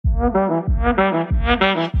Welcome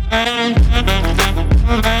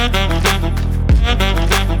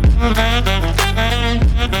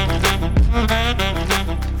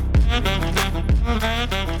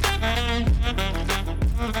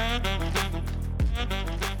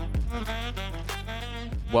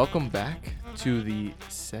back to the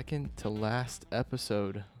second to last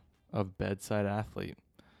episode of Bedside Athlete.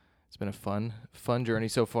 It's been a fun journey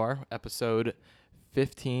so far. Episode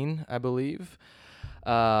 15, I believe.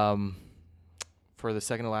 For the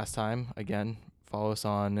second to last time, again, follow us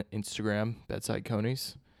on Instagram, Bedside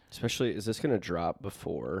Conies. Especially, is this going to drop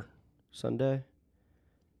before Sunday?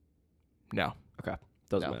 No. Okay.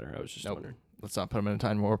 Doesn't matter. I was just wondering. Let's not put them in a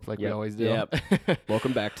time warp like we always do. Yep.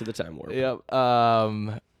 Welcome back to the time warp. Yep.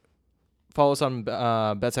 Follow us on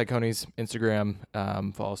Bedside Conies Instagram.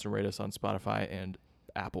 Follow us and rate us on Spotify and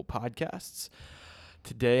Apple Podcasts.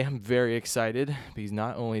 Today, I'm very excited because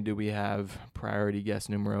not only do we have priority guest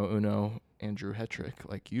numero uno, Andrew Hetrick,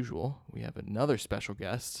 like usual, we have another special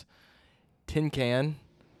guest, Tin Can.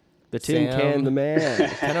 The Tin Can, the man.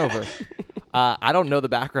 Hanover. I don't know the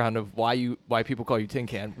background of why people call you Tin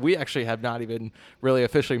Can. We actually have not even really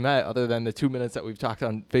officially met other than the 2 minutes that we've talked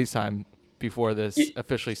on FaceTime before this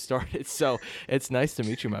officially started. So it's nice to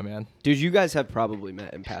meet you, my man. Dude, you guys have probably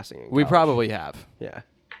met in passing. We probably have. Yeah.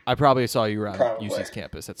 I probably saw you around UC's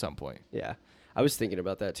campus at some point. Yeah. I was thinking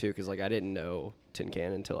about that too because I didn't know Tin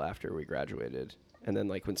Can until after we graduated. And then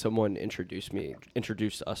when someone introduced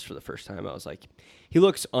us for the first time, I was like, he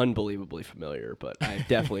looks unbelievably familiar, but I've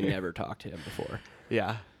definitely never talked to him before.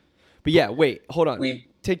 Yeah. But yeah, wait, hold on.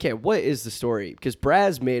 Tin Can, what is the story? Because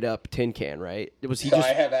Braz made up Tin Can, right?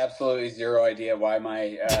 I have absolutely zero idea why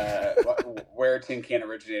where Tin Can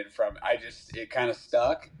originated from. It kind of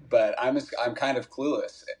stuck, but I'm kind of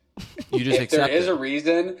clueless. You just if there is a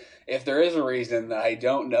reason that I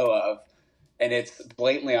don't know of, and it's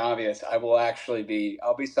blatantly obvious, I'll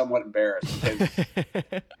be somewhat embarrassed because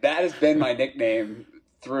that has been my nickname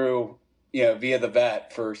through, via the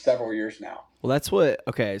vet for several years now. Well,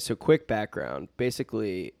 so quick background.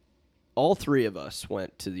 Basically, all three of us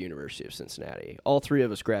went to the University of Cincinnati. All three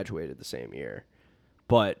of us graduated the same year.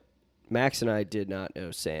 But Max and I did not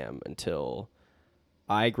know Sam until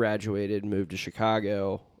I graduated, moved to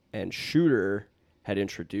Chicago, and Shooter had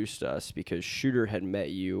introduced us because Shooter had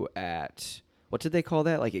met you at... What did they call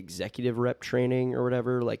that? Like executive rep training or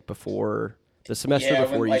whatever? Like before the semester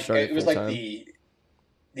before you started full time? It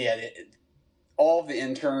was like all of the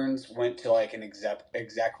interns went to like an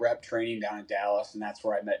exec rep training down in Dallas, and that's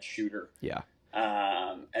where I met Shooter. Yeah.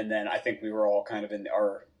 And then I think we were all kind of in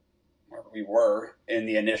the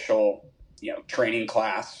initial, training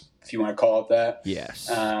class, if you want to call it that. Yes.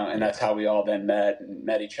 And that's how we all then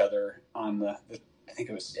met each other on the I think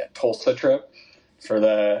it was Tulsa trip. For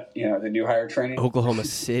the new hire training, Oklahoma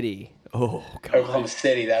City. Oh God, Oklahoma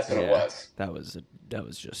City. That's what it was. That was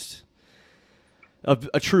just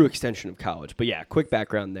a true extension of college. But yeah, quick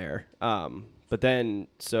background there. But then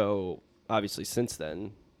so obviously since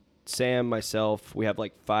then, Sam, myself, we have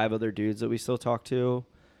like 5 other dudes that we still talk to.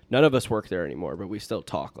 None of us work there anymore, but we still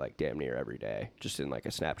talk like damn near every day, just in like a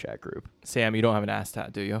Snapchat group. Sam, you don't have an ass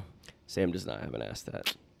tat, do you? Sam does not have an ass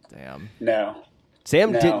tat. Damn. No.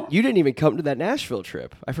 Sam, you didn't even come to that Nashville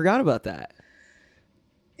trip. I forgot about that.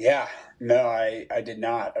 Yeah, no, I did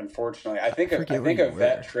not. Unfortunately, I think a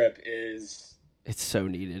vet trip is. It's so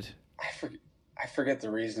needed. I forget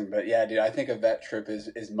the reason, but yeah, dude, I think a vet trip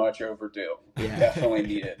is much overdue. Yeah. Definitely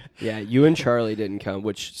needed. Yeah, you and Charlie didn't come.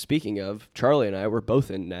 Which, speaking of, Charlie and I were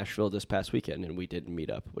both in Nashville this past weekend, and we didn't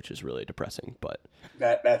meet up, which is really depressing. But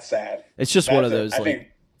that's sad. It's just one of those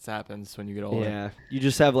This happens when you get older. Yeah. You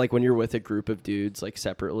just have when you're with a group of dudes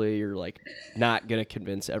separately, you're not going to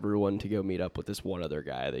convince everyone to go meet up with this one other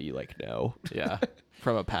guy that you know. Yeah.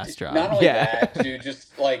 From a past job. Not only that, dude,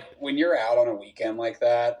 just when you're out on a weekend like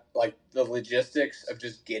that, the logistics of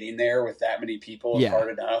just getting there with that many people is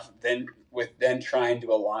hard enough. Then trying to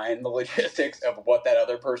align the logistics of what that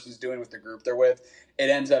other person's doing with the group they're with, it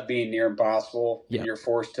ends up being near impossible. Yeah. You're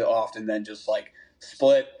forced to often then just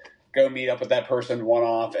split, go meet up with that person one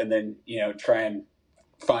off, and then, try and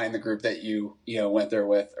find the group that you went there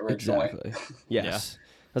with originally. Exactly. Yes. Yeah.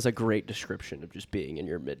 That's a great description of just being in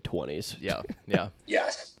your mid-20s. Yeah. Yeah.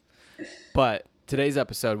 Yes. But today's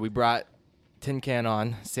episode, we brought Tin Can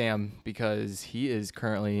on, Sam, because he is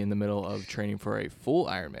currently in the middle of training for a full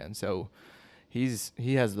Ironman. So he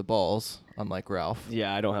has the balls, unlike Ralph.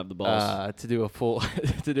 Yeah, I don't have the balls to do a full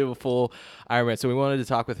Ironman. So we wanted to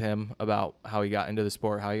talk with him about how he got into the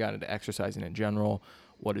sport, how he got into exercising in general,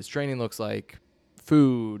 what his training looks like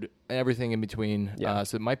food, everything in between. Yeah.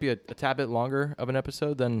 So it might be a tad bit longer of an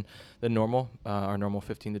episode than normal, our normal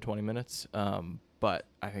 15 to 20 minutes. But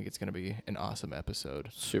I think it's going to be an awesome episode.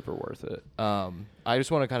 Super worth it. I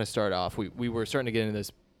just want to kind of start off. We were starting to get into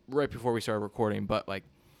this right before we started recording, but like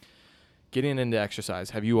getting into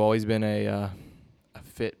exercise. Have you always been a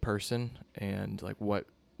fit person? And like what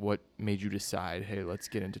made you decide, hey, let's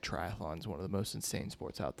get into triathlons, one of the most insane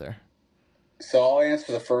sports out there? So I'll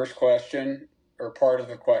answer the first question, or part of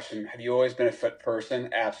the question. Have you always been a fit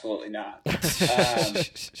person? Absolutely not.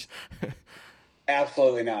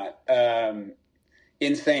 Absolutely not.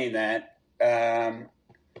 In saying that,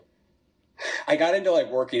 I got into like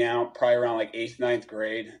working out probably around like 8th, 9th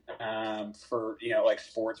grade, for, like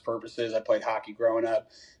sports purposes. I played hockey growing up.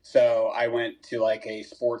 So I went to like a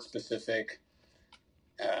sports specific,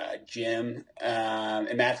 gym.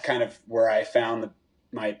 And that's kind of where I found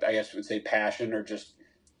my, I guess I would say, passion, or just,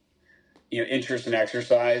 interest in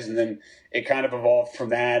exercise. And then it kind of evolved from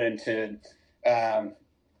that into,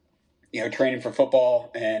 training for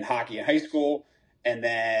football and hockey in high school. And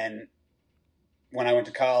then when I went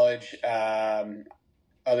to college,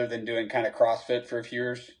 other than doing kind of CrossFit for a few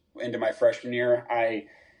years into my freshman year, I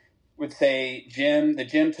would say the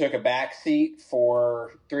gym took a back seat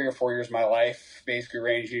for 3 or 4 years of my life, basically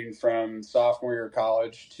ranging from sophomore year of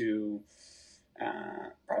college to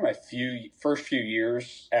probably my first few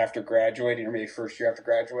years after graduating, or maybe first year after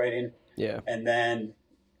graduating. Yeah. And then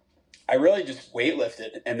I really just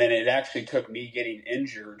weightlifted. And then it actually took me getting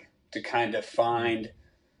injured to kind of find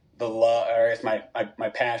the love, or I guess my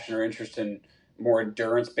passion or interest in more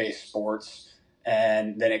endurance-based sports.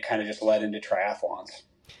 And then it kind of just led into triathlons.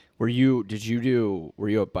 Were you a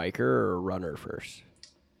biker or a runner first?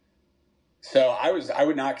 So I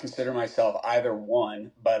would not consider myself either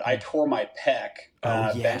one, but I tore my pec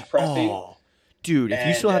bench pressing. Oh, dude, if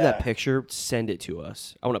you still have that picture, send it to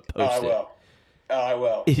us. I want to post it. I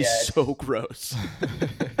will. It is so gross.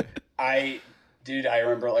 I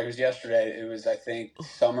remember like it was yesterday. It was, I think,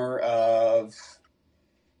 summer of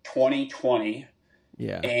 2020.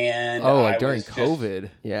 Yeah. And during COVID.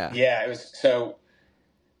 Yeah. Yeah, it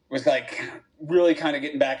was like really kind of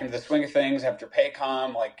getting back into the swing of things after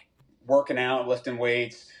Paycom, like working out, lifting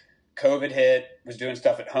weights. COVID hit, was doing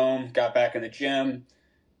stuff at home, got back in the gym.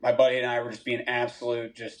 My buddy and I were just being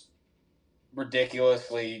absolute, just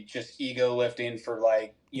ridiculously just ego lifting for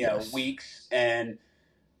like, weeks. And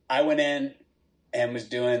I went in and was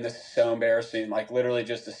doing this, so embarrassing, like literally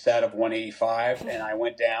just a set of 185. And I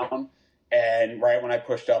went down, and right when I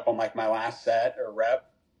pushed up on like my last set or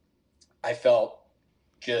rep, I felt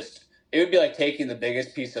it would be like taking the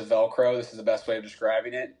biggest piece of Velcro, this is the best way of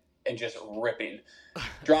describing it, and just ripping.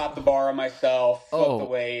 Dropped the bar on myself, flipped the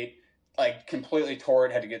weight, like completely tore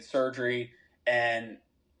it, had to get surgery. And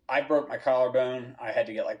I broke my collarbone. I had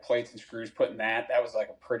to get like plates and screws put in that. That was like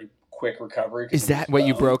a pretty quick recovery. Is that what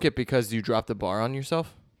you broke it because you dropped the bar on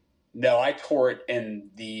yourself? No, I tore it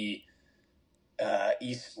in the I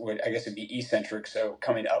guess it'd be eccentric, so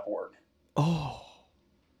coming upward. Oh.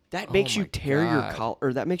 That makes you tear your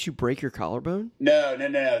or that makes you break your collarbone? No.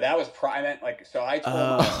 That was I meant like, so I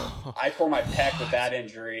tore my pec with that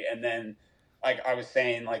injury, and then like I was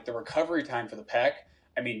saying, like the recovery time for the pec,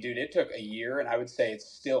 I mean, dude, it took a year, and I would say it's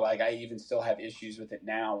still like I even still have issues with it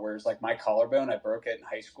now. Whereas like my collarbone, I broke it in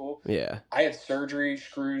high school. Yeah. I had surgery,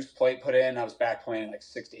 screws, plate put in. I was back playing in like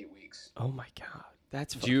 6 to 8 weeks. Oh my god,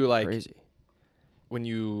 that's crazy. When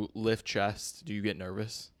you lift chest, do you get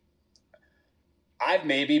nervous? I've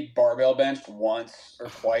maybe barbell benched once or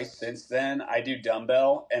twice since then. I do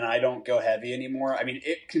dumbbell, and I don't go heavy anymore. I mean,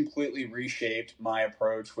 it completely reshaped my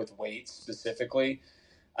approach with weights specifically.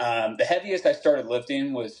 The heaviest I started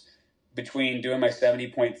lifting was between doing my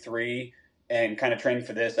 70.3 and kind of training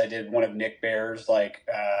for this. I did one of Nick Bare's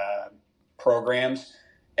programs,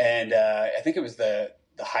 and I think it was the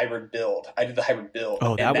hybrid build. I did the hybrid build.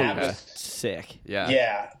 Oh, that one was sick. Yeah.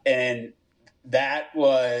 Yeah, and that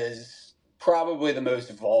was probably the most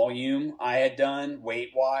volume I had done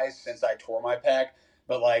weight-wise since I tore my pec.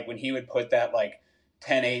 But like when he would put that like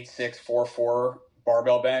 10, 8, 6, 4, 4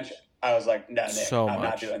 barbell bench, I was like, no, Nick, I'm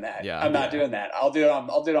not doing that. Yeah, I'm not doing that. I'll do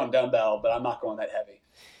it on dumbbell, but I'm not going that heavy.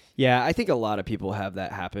 Yeah, I think a lot of people have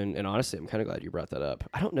that happen, and honestly, I'm kind of glad you brought that up.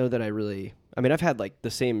 I don't know that I've had like the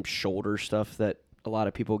same shoulder stuff that a lot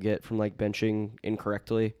of people get from like benching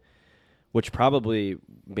incorrectly, which probably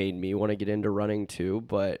made me want to get into running too,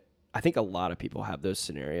 but I think a lot of people have those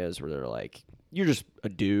scenarios where they're like, you're just a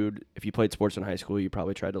dude. If you played sports in high school, you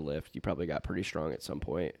probably tried to lift. You probably got pretty strong at some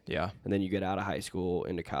point. Yeah. And then you get out of high school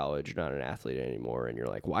into college, you're not an athlete anymore, and you're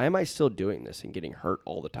like, why am I still doing this and getting hurt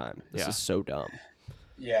all the time? This is so dumb.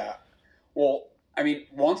 Yeah. Well, I mean,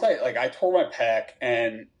 once I tore my pec,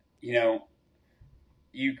 and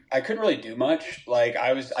I couldn't really do much. Like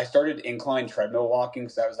I started incline treadmill walking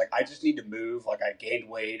because I was like, I just need to move. Like I gained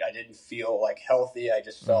weight. I didn't feel like healthy. I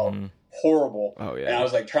just felt horrible. Oh yeah. And I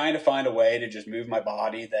was like trying to find a way to just move my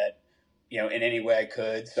body that, in any way I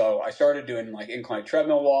could. So I started doing like incline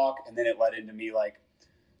treadmill walk, and then it led into me like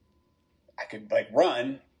I could like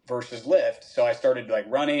run versus lift. So I started like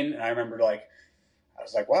running, and I remember like I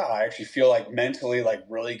was like, wow, I actually feel like mentally like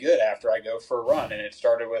really good after I go for a run. And it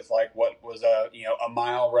started with like what was a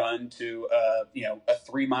mile run to a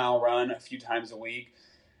 3 mile run a few times a week.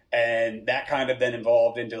 And that kind of then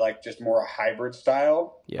evolved into like just more a hybrid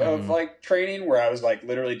style of like training, where I was like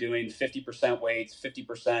literally doing 50% weights,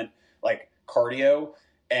 50% like cardio.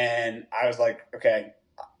 And I was like, okay,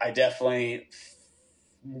 I definitely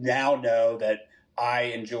now know that I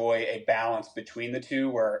enjoy a balance between the two,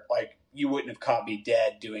 where like you wouldn't have caught me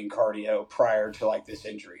dead doing cardio prior to like this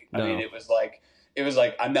injury. No. I mean, it was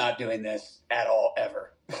like I'm not doing this at all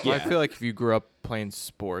ever. Well, I feel like if you grew up playing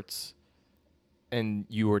sports and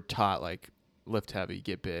you were taught like lift heavy,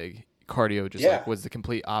 get big, cardio just like was the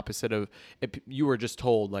complete opposite of it. You were just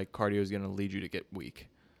told like cardio is going to lead you to get weak.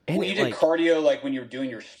 And well, you did cardio like when you were doing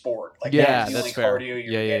your sport, like that's the only fair. Cardio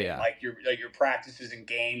you're getting, like your practices and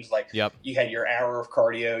games, like you had your hour of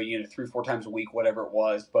cardio, 3-4 times a week, whatever it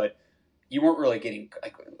was, but you weren't really getting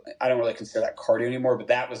like I don't really consider that cardio anymore, but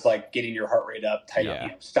that was like getting your heart rate up,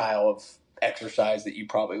 type style of exercise that you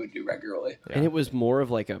probably would do regularly. Yeah. And it was more of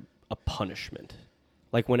like a punishment,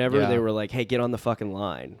 like whenever they were like, "Hey, get on the fucking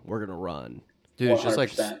line, we're gonna run." Dude, 100%. It's just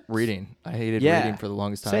like reading. I hated reading for the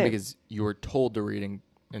longest time because you were told to reading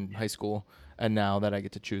in high school, and now that I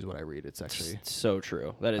get to choose what I read, it's actually so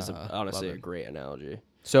true. That is honestly a great analogy.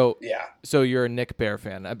 So so you're a Nick Bear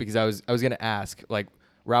fan, because I was gonna ask, like,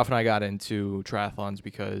 Ralph and I got into triathlons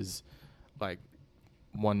because like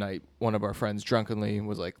one night one of our friends drunkenly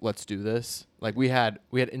was like, let's do this. Like we had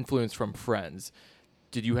influence from friends.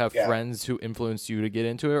 Did you have friends who influenced you to get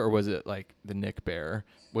into it, or was it like the Nick Bear,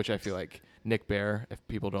 which I feel like Nick Bear, if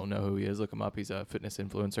people don't know who he is, look him up. He's a fitness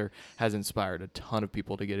influencer, has inspired a ton of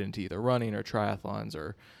people to get into either running or triathlons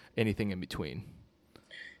or anything in between.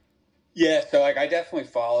 Yeah, so like I definitely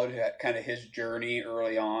followed kind of his journey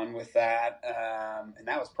early on with that. And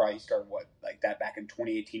that was probably, he started like that back in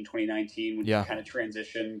 2018, 2019 when he kind of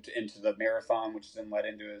transitioned into the marathon, which then led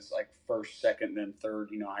into his like first, second, and third,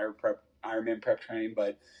 Ironman prep training.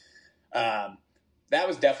 But that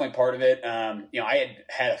was definitely part of it. I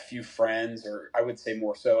had a few friends, or I would say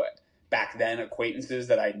more so back then, acquaintances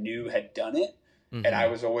that I knew had done it. Mm-hmm. And I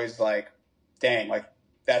was always like, dang, like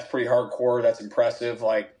that's pretty hardcore. That's impressive.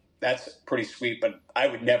 Like, that's pretty sweet, but I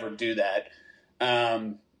would never do that.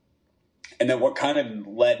 And then what kind of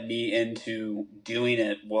led me into doing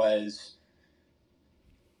it was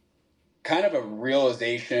kind of a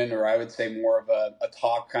realization, or I would say more of a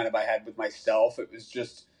talk kind of I had with myself. It was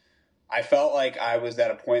just, I felt like I was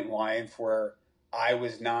at a point in life where I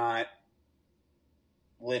was not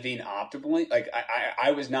living optimally. Like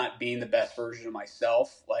I was not being the best version of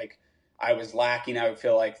myself. Like I was lacking, I would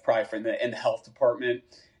feel like, probably in the health department.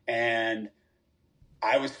 And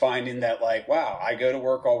I was finding that, like, wow, I go to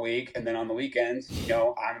work all week, and then on the weekends,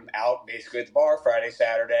 I'm out basically at the bar Friday,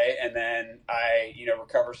 Saturday, and then I,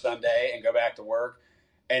 recover Sunday and go back to work.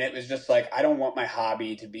 And it was just like, I don't want my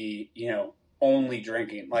hobby to be, only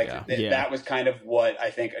drinking. Like that was kind of what I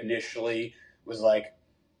think initially was like,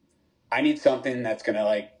 I need something that's going to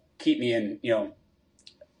like keep me in,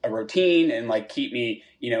 a routine and like keep me,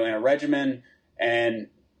 in a regimen, and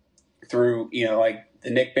through, like the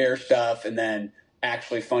Nick Bear stuff. And then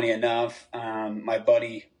actually, funny enough, my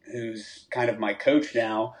buddy who's kind of my coach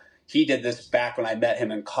now, he did this back when I met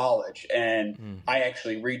him in college. And I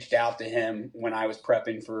actually reached out to him when I was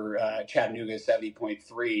prepping for Chattanooga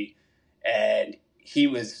 70.3. And he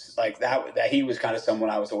was like that he was kind of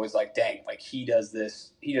someone I was always like, dang, like he does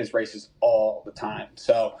races all the time.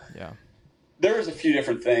 So there was a few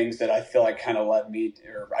different things that I feel like kind of led me,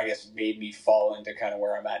 or I guess made me fall into kind of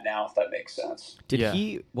where I'm at now, if that makes sense.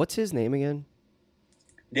 What's his name again?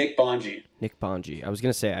 Nick Bonji. Nick Bonji. I was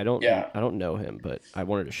going to say, I don't know him, but I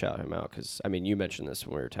wanted to shout him out because, I mean, you mentioned this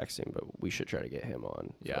when we were texting, but we should try to get him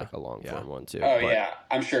on like a long form one too. Oh, yeah.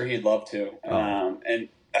 I'm sure he'd love to. And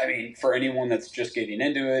I mean, for anyone that's just getting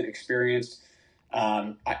into it, experienced,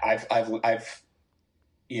 I've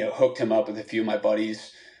hooked him up with a few of my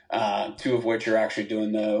buddies, two of which are actually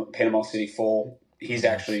doing the Panama City Full.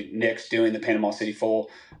 Nick's doing the Panama City Full.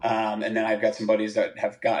 And then I've got some buddies that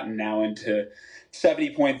have gotten now into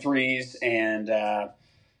 70.3s and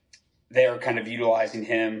they're kind of utilizing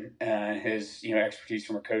him and his, expertise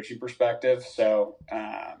from a coaching perspective. So,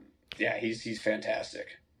 yeah, he's fantastic.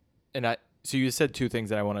 And so you said two things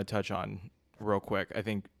that I want to touch on real quick. I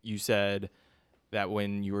think you said that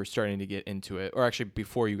when you were starting to get into it, or actually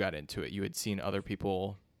before you got into it, you had seen other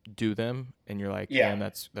people do them, and you're like, yeah, damn,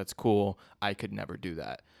 that's cool. I could never do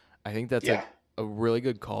that. I think that's like a really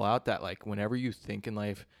good call out, that like whenever you think in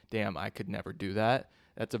life, damn, I could never do that,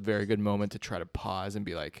 that's a very good moment to try to pause and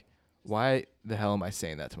be like, why the hell am I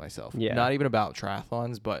saying that to myself? Yeah. Not even about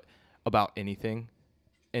triathlons, but about anything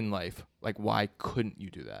in life. Like, why couldn't you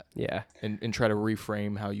do that? Yeah. And try to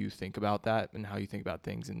reframe how you think about that and how you think about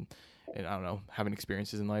things, and I don't know, having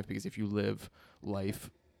experiences in life. Because if you live life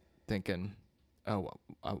thinking, oh,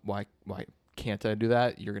 why can't I do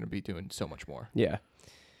that, you're going to be doing so much more. Yeah.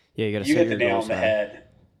 Yeah, you got to You set hit your the nail goals on the high. head.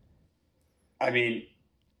 I mean,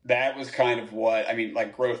 that was kind of what,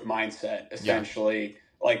 like growth mindset, essentially. Yeah.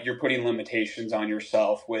 Like, you're putting limitations on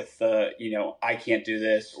yourself with the, I can't do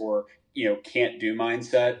this, or, can't do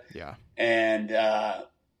mindset. Yeah. And,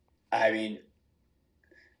 I mean,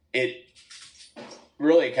 it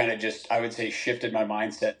really kind of just, I would say, shifted my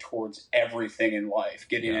mindset towards everything in life,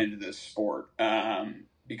 getting into this sport.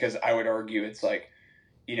 Because I would argue it's like,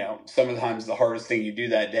 sometimes the hardest thing you do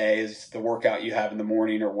that day is the workout you have in the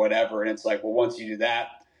morning or whatever. And it's like, well, once you do that,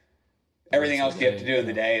 everything else you have to do in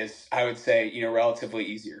the day is, I would say, relatively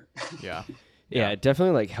easier. Yeah. Yeah, it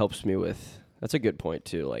definitely like helps me with, that's a good point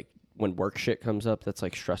too. Like when work shit comes up that's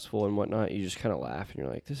like stressful and whatnot, you just kind of laugh and you're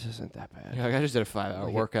like, this isn't that bad. Yeah, like I just did a 5-hour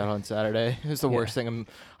workout on Saturday. It was the worst thing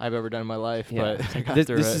I've ever done in my life, but I got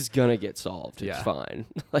through this it. is gonna get solved. It's fine.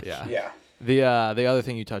 Like, yeah. The other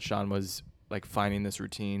thing you touched on was like finding this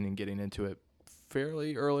routine and getting into it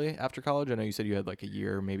fairly early after college. I know you said you had like a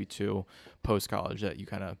year, maybe two post college that you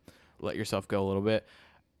kind of let yourself go a little bit.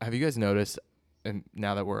 Have you guys noticed, and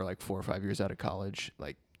now that we're like 4 or 5 years out of college,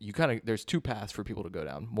 like you kind of, there's two paths for people to go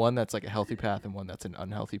down. One that's like a healthy path and one that's an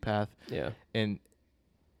unhealthy path. Yeah. And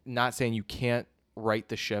not saying you can't right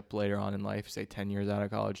the ship later on in life, say 10 years out of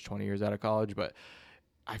college, 20 years out of college, but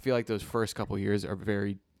I feel like those first couple years are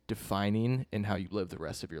very defining in how you live the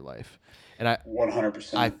rest of your life. And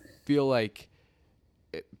 100%. I feel like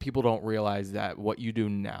people don't realize that what you do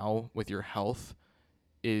now with your health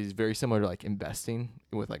is very similar to like investing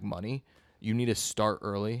with like money. You need to start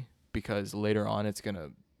early because later on it's going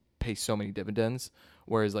to pay so many dividends.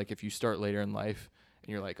 Whereas like if you start later in life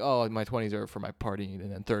and you're like, oh, my 20s are for my partying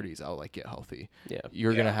and then 30s I'll like get healthy. Yeah.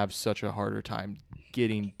 You're going to have such a harder time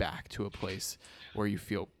getting back to a place where you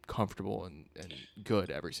feel comfortable and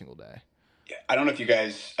good every single day. Yeah. I don't know if you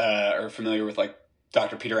guys are familiar with like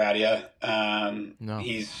Dr. Peter Attia. No.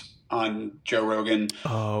 He's on Joe Rogan.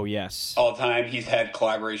 Oh, yes. All the time. He's had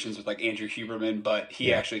collaborations with like Andrew Huberman, but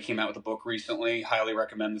he actually came out with a book recently. Highly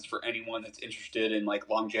recommend this for anyone that's interested in like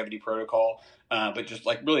longevity protocol, but just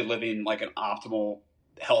like really living like an optimal,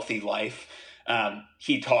 healthy life.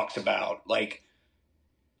 He talks about like,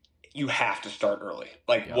 you have to start early.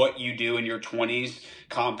 Like what you do in your 20s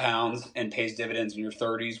compounds and pays dividends in your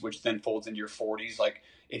 30s, which then folds into your 40s. Like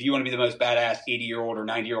if you want to be the most badass 80-year-old or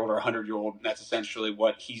 90-year-old or 100-year-old, that's essentially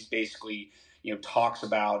what he's basically, talks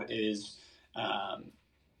about is,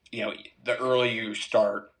 the earlier you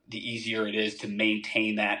start, the easier it is to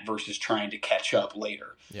maintain that versus trying to catch up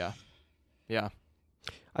later. Yeah. Yeah.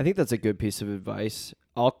 I think that's a good piece of advice.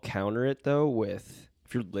 I'll counter it though with,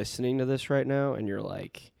 if you're listening to this right now and you're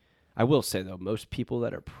like, I will say though, most people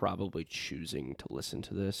that are probably choosing to listen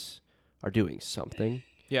to this are doing something.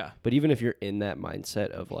 Yeah. But even if you're in that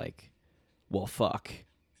mindset of like, well, fuck,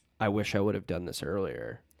 I wish I would have done this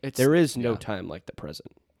earlier. There is no time like the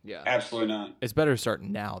present. Yeah. Absolutely not. It's better to start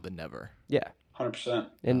now than never. Yeah. 100%.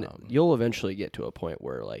 And you'll eventually get to a point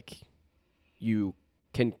where like you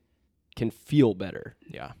can feel better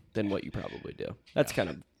than what you probably do. That's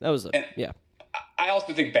I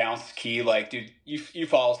also think balance is key. Like, dude, you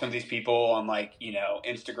follow some of these people on like,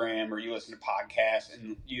 Instagram, or you listen to podcasts,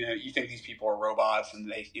 and you think these people are robots, and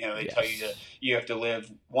they tell you you have to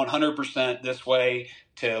live 100% this way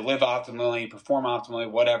to live optimally, perform optimally,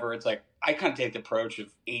 whatever. It's like, I kind of take the approach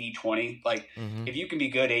of 80-20. Like, if you can be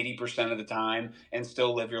good 80% of the time and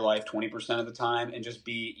still live your life 20% of the time and just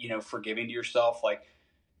be, forgiving to yourself, like,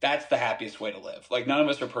 that's the happiest way to live. Like, none of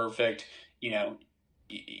us are perfect.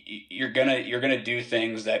 You're gonna do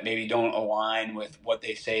things that maybe don't align with what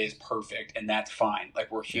they say is perfect, and that's fine.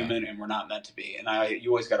 Like, we're human and we're not meant to be. And you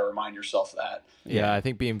always got to remind yourself that. Yeah, I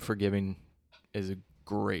think being forgiving is a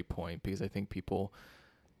great point, because I think people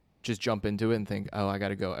just jump into it and think, oh, I got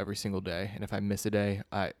to go every single day, and if I miss a day,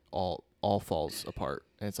 all falls apart.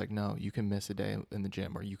 And it's like, no, you can miss a day in the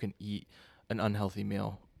gym, or you can eat an unhealthy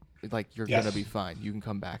meal like you're gonna be fine. You can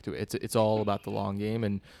come back to it. It's all about the long game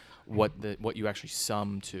and what you actually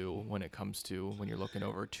sum to when it comes to when you're looking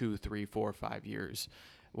over 2, 3, 4, 5 years.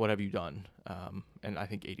 What have you done? And I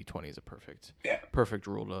think 80-20 is a perfect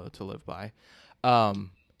rule to live by.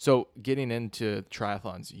 So getting into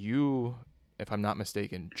triathlons, you, if I'm not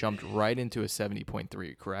mistaken, jumped right into a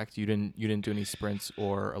 70.3, correct? You didn't do any sprints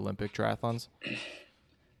or Olympic triathlons?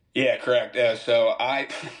 Yeah, correct. So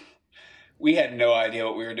we had no idea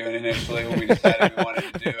what we were doing initially when we decided we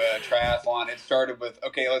wanted to do a triathlon. It started with,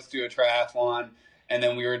 okay, let's do a triathlon. And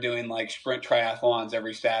then we were doing like sprint triathlons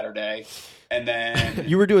every Saturday. And then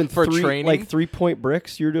you were doing training, like 3-point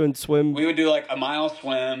bricks. You were doing swim. We would do like a mile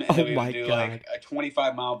swim, and then we would do like a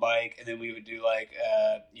 25-mile bike, and then we would do like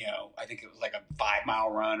I think it was like a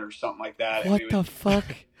 5-mile run or something like that. What the fuck?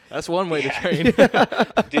 That's one way to train.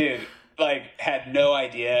 Dude, like had no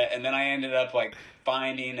idea. And then I ended up like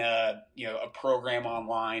finding a program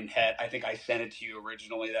online. I think I sent it to you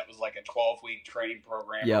originally. That was like a 12-week training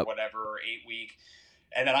program or whatever, or 8-week.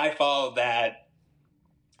 And then I followed that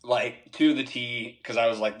like to the T, because I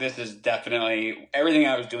was like, this is definitely everything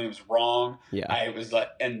I was doing was wrong. Yeah. I was like,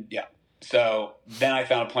 so then I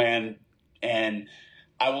found a plan, and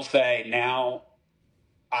I will say now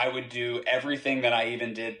I would do everything that I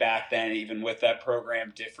even did back then, even with that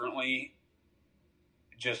program, differently,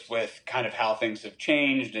 just with kind of how things have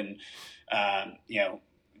changed and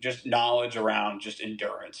just knowledge around just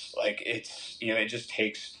endurance. Like it's, it just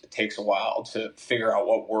takes a while to figure out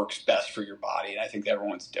what works best for your body. And I think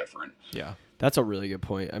everyone's different. Yeah. That's a really good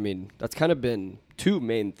point. I mean, that's kind of been two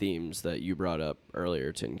main themes that you brought up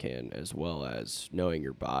earlier, Tin Can, as well as knowing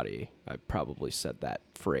your body. I probably said that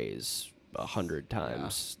phrase 100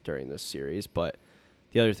 times during this series, but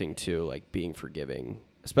the other thing too, like being forgiving,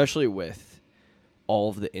 especially with all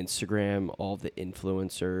of the Instagram, all of the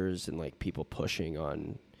influencers and like people pushing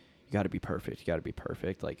on, you got to be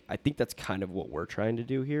perfect. Like, I think that's kind of what we're trying to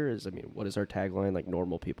do here is, what is our tagline? Like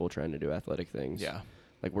normal people trying to do athletic things. Yeah.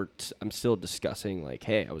 Like I'm still discussing like,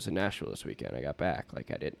 hey, I was in Nashville this weekend. I got back. Like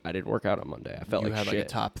I didn't work out on Monday. I felt you like had shit. like a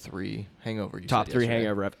top 3 hangover. Top 3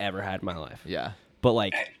 hangover I've ever had in my life. Yeah. But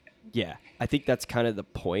like, yeah, I think that's kind of the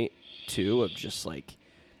point too of just like,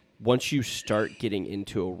 once you start getting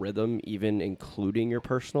into a rhythm, even including your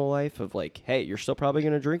personal life of like, hey, you're still probably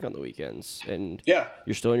going to drink on the weekends and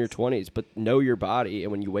you're still in your 20s, but know your body.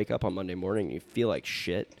 And when you wake up on Monday morning and you feel like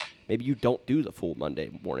shit, maybe you don't do the full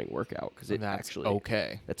Monday morning workout because that's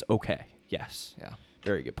okay. That's okay. Yes. Yeah.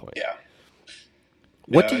 Very good point. Yeah.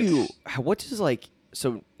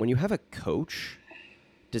 So when you have a coach,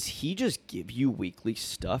 does he just give you weekly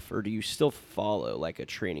stuff or do you still follow like a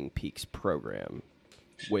Training Peaks program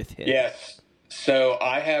with him? Yes. So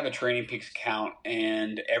I have a Training Peaks account,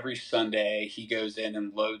 and every Sunday he goes in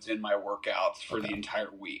and loads in my workouts for the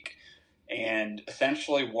entire week. And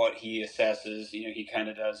essentially what he assesses, he kind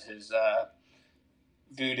of does his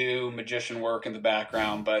voodoo magician work in the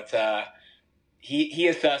background, but he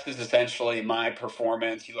assesses essentially my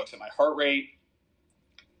performance. He looks at my heart rate.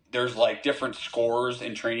 There's like different scores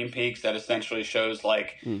in Training Peaks that essentially shows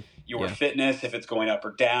like your fitness, if it's going up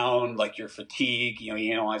or down, like your fatigue.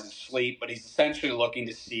 He analyzes sleep, but he's essentially looking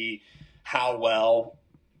to see how well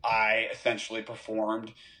I essentially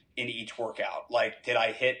performed in each workout. Like, did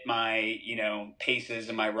I hit my, paces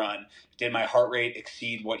in my run? Did my heart rate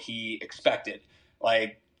exceed what he expected?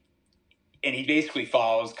 Like, and he basically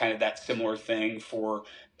follows kind of that similar thing for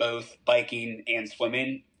both biking and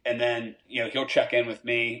swimming. And then, he'll check in with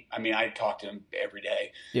me. I talk to him every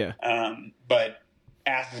day. Yeah. But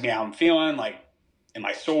asks me how I'm feeling. Like, am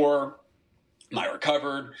I sore? Am I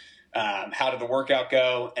recovered? How did the workout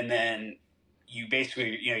go? And then you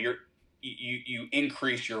basically, you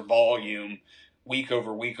increase your volume week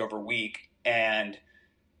over week over week. And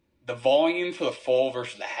the volume for the full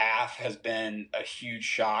versus the half has been a huge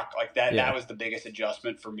shock. Like that was the biggest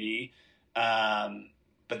adjustment for me.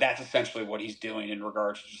 But that's essentially what he's doing in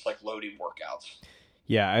regards to just like loading workouts.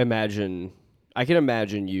 Yeah, I can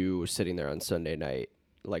imagine you sitting there on Sunday night,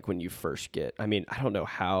 like when you first get, I don't know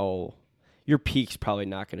how, your peak's probably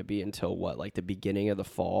not going to be until what, like the beginning of the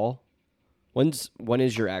fall? When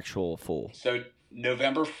is your actual full? So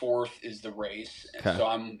November 4th is the race. Okay.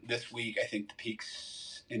 So this week, I think the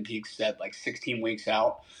peaks said like 16 weeks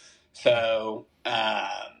out. So,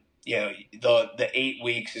 the 8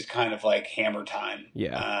 weeks is kind of like hammer time,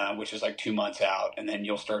 which is like 2 months out, and then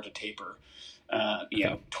you'll start to taper,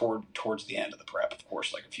 towards the end of the prep, of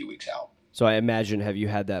course, like a few weeks out. So I imagine, have you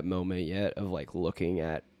had that moment yet of like looking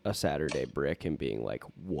at a Saturday brick and being like,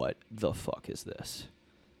 what the fuck is this?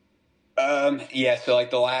 Yeah, so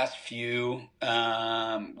like the last few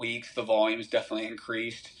weeks, the volume's definitely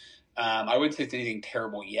increased. I wouldn't say it's anything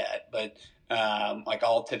terrible yet, but like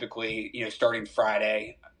I'll typically, starting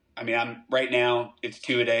Friday. I mean, I'm right now. It's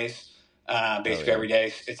 2 a days, basically every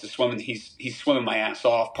day. It's a swimming. He's swimming my ass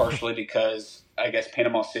off, partially because I guess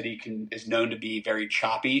Panama City is known to be very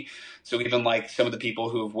choppy. So even like some of the people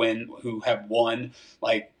who have won,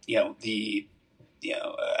 like the you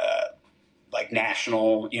know. Like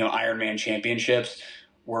national, Ironman championships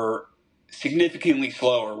were significantly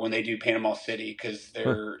slower when they do Panama City because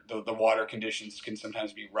the water conditions can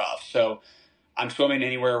sometimes be rough. So I'm swimming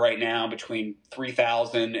anywhere right now between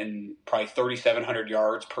 3,000 and probably 3,700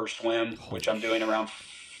 yards per swim, which I'm doing around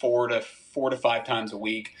four to five times a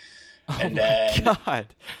week. And then, God,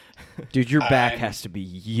 dude, your back has to be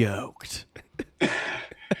yoked.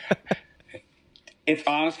 It's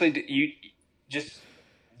honestly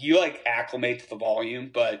you like acclimate to the volume,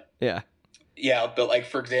 but but like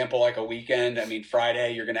for example, like a weekend, I mean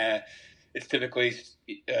Friday it's typically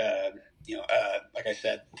like I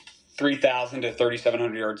said, 3,000 to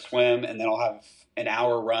 3,700 yard swim, and then I'll have an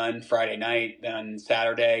hour run Friday night. Then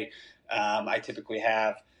Saturday, I typically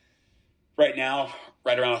have right now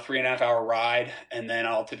right around a 3.5 hour ride, and then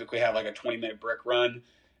I'll typically have like a 20-minute brick run,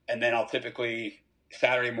 and then I'll typically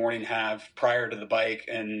Saturday morning have prior to the bike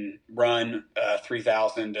and run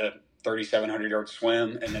 3,000 to 3,700 yard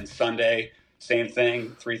swim, and then Sunday same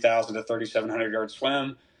thing, 3,000 to 3,700 yard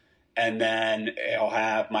swim, and then I'll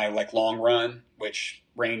have my like long run, which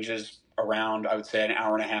ranges around I would say an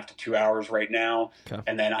hour and a half to 2 hours right now,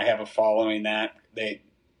 and then I have a following that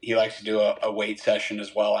he likes to do a weight session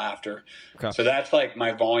as well after. So that's like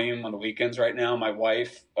my volume on the weekends right now. My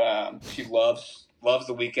wife, she loves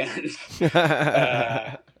the weekends.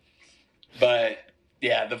 But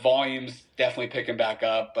yeah, the volume's definitely picking back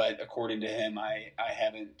up, but according to him, I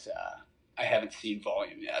haven't seen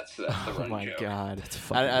volume yet. So that's the running joke. Oh my God.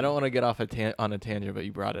 I don't want to get off on a tangent, but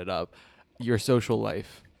you brought it up. Your social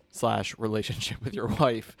life / relationship with your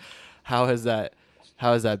wife. How has that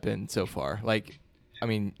been so far? Like, I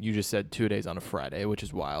mean, you just said 2 days on a Friday, which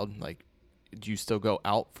is wild. Like, do you still go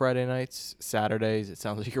out Friday nights, Saturdays? It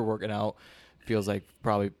sounds like you're working out. Feels like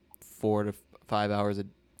probably 4 to 5 hours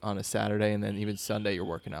on a Saturday, and then even Sunday you're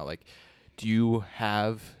working out. Like, do you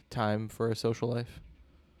have time for a social life?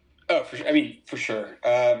 Oh, for sure. I mean, for sure.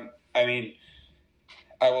 I mean,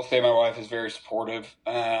 I will say my wife is very supportive,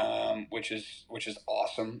 which is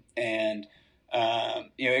awesome. And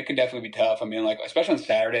it can definitely be tough. I mean, like especially on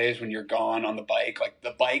Saturdays when you're gone on the bike. Like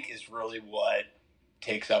the bike is really what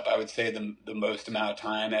takes up, I would say, the most amount of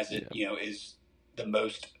time, as it is the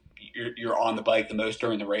most. You're on the bike the most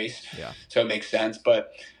during the race, so it makes sense.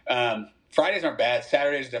 But Fridays aren't bad.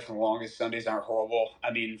 Saturdays are definitely the longest. Sundays aren't horrible.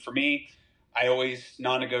 I mean, for me, I always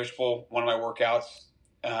non-negotiable. One of my workouts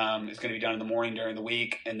is going to be done in the morning during the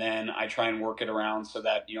week, and then I try and work it around so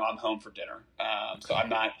that I'm home for dinner. So I'm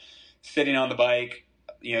not sitting on the bike,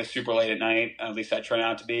 super late at night. At least I try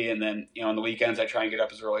not to be. And then on the weekends, I try and get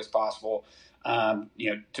up as early as possible, to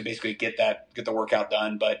basically get the workout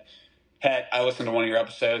done. But I listened to one of your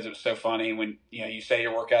episodes. It was so funny when you say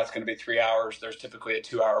your workout's going to be 3 hours. There's typically a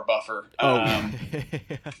 2 hour buffer.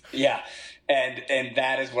 Yeah, and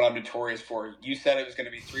that is what I'm notorious for. You said it was going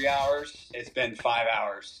to be 3 hours. It's been 5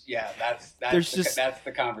 hours. Yeah, that's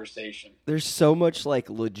the conversation. There's so much like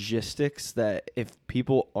logistics that if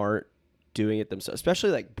people aren't doing it themselves,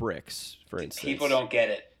 especially like bricks, for instance, people don't get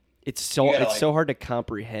it. It's so hard to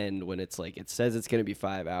comprehend when it's like it says it's going to be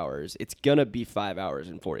 5 hours. It's going to be 5 hours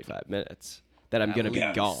and 45 minutes that I'm going to be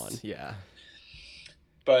gone. Yeah.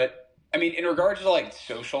 But I mean, in regards to like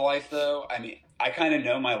social life, though, I mean, I kind of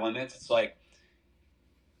know my limits. It's like,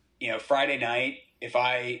 Friday night, if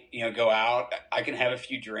I go out, I can have a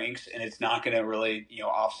few drinks, and it's not going to really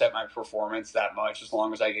offset my performance that much as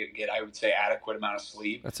long as I get I would say adequate amount of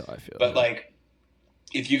sleep. That's how I feel. But like,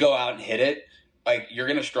 if you go out and hit it, like you're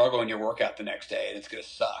going to struggle in your workout the next day, and it's going to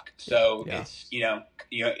suck. So it's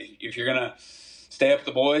if you're going to stay up with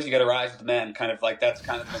the boys, you got to rise with the men. Kind of like that's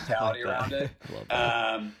kind of the mentality around it.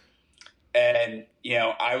 And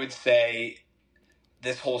I would say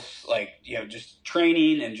this whole just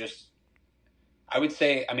training and just I would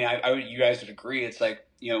say, I mean, you guys would agree. It's like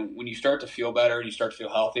when you start to feel better and you start to feel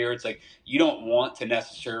healthier, it's like you don't want to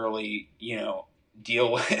necessarily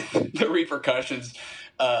deal with the repercussions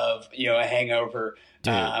of a hangover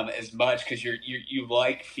as much because you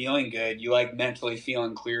like feeling good, you like mentally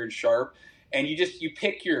feeling clear and sharp, and you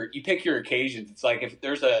pick your occasions. It's like if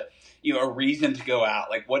there's a reason to go out,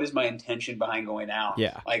 like what is my intention behind going out?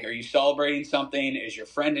 Yeah. Like, are you celebrating something? Is your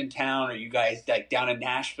friend in town? Are you guys like down in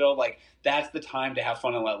Nashville? Like, that's the time to have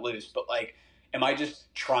fun and let loose. But like, am I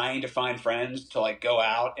just trying to find friends to like go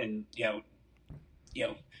out and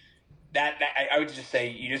that I would just say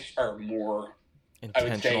you just are more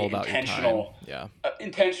intentional about intentional, your time.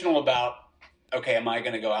 Intentional about, okay, am I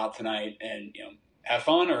going to go out tonight and have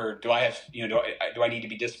fun, or do I have do I need to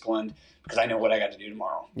be disciplined because I know what I got to do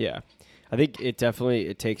tomorrow? Yeah, I think it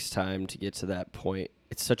takes time to get to that point.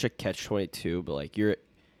 It's such a catch-22, but like you're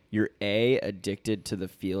addicted to the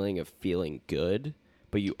feeling of feeling good,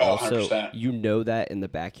 but you also 100%. That in the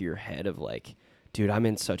back of your head of like, dude, I'm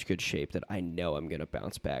in such good shape that I know I'm gonna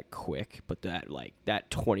bounce back quick, but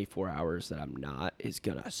that 24 hours that I'm not is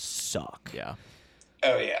gonna suck. Yeah.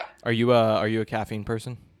 Oh yeah. Are you a caffeine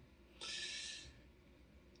person?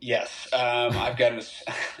 Yes. I've got him.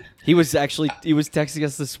 He was texting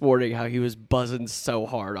us this morning how he was buzzing so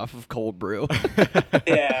hard off of cold brew.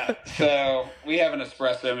 Yeah. So we have an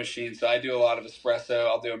espresso machine. So I do a lot of espresso.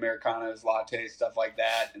 I'll do Americanos, lattes, stuff like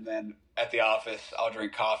that. And then at the office, I'll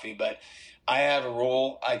drink coffee. But I have a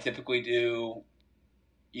rule. I typically do,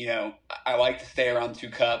 I like to stay around 2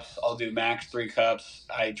 cups. I'll do max 3 cups.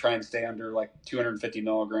 I try and stay under like 250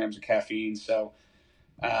 milligrams of caffeine. So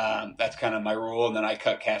that's kind of my rule. And then I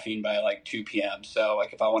cut caffeine by like 2 p.m. So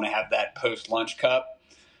like if I want to have that post-lunch cup,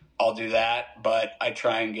 I'll do that. But I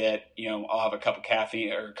try and get, I'll have a cup of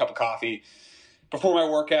caffeine or a cup of coffee before my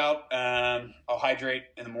workout. I'll hydrate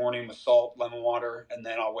in the morning with salt, lemon water, and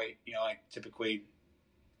then I'll wait. I typically,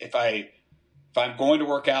 if I'm going to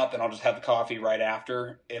work out, then I'll just have the coffee right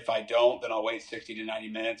after. If I don't, then I'll wait 60 to 90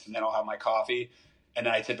 minutes and then I'll have my coffee. And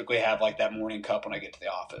then I typically have like that morning cup when I get to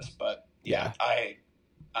the office. But yeah.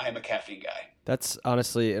 I am a caffeine guy. That's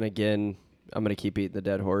honestly, and again, I'm going to keep beating the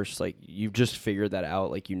dead horse. Like, you've just figured that out.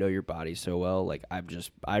 Like, your body so well. Like,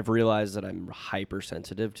 I've realized that I'm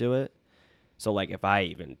hypersensitive to it. So, like, if I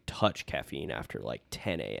even touch caffeine after, like,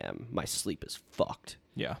 10 a.m., my sleep is fucked.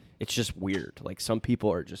 Yeah. It's just weird. Like, some people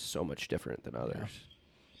are just so much different than others.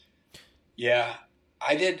 Yeah.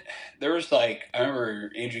 There was, like, I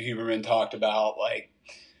remember Andrew Huberman talked about, like,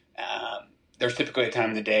 there's typically a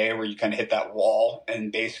time of the day where you kind of hit that wall,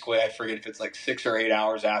 and basically I forget if it's like 6 or 8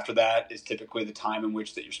 hours after that is typically the time in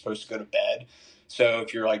which that you're supposed to go to bed. So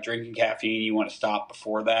if you're like drinking caffeine, you want to stop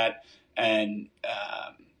before that. And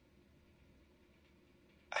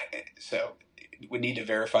so we need to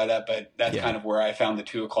verify that, but that's kind of where I found the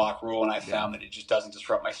 2 o'clock rule, and I found that it just doesn't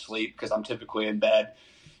disrupt my sleep because I'm typically in bed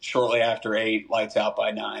shortly after 8, lights out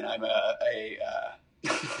by 9. I'm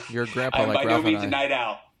Your grandpa I'm like by Ralph no means and a I. night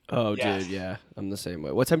owl. Oh, Yes. dude, yeah. I'm the same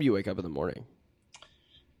way. What time do you wake up in the morning?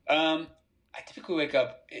 I typically wake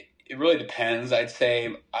up. It really depends. I'd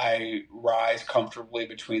say I rise comfortably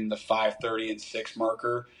between the 5:30 and 6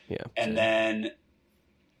 marker. Yeah. And then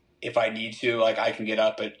if I need to, like I can get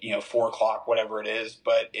up at 4 o'clock, whatever it is.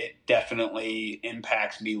 But it definitely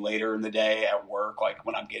impacts me later in the day at work. Like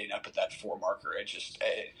when I'm getting up at that 4 marker, it just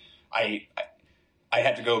I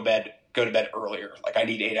have to go to bed earlier. Like I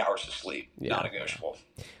need 8 hours of sleep. Not negotiable.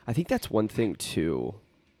 I think that's one thing too.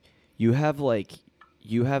 You have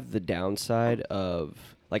the downside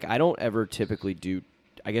of, like, I don't ever typically do,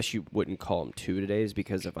 I guess you wouldn't call them 2-a-days,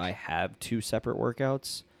 because if I have 2 separate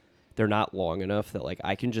workouts, they're not long enough that, like,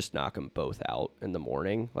 I can just knock them both out in the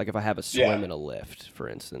morning. Like, if I have a swim and a lift, for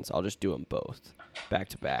instance, I'll just do them both back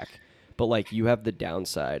to back. But, like, you have the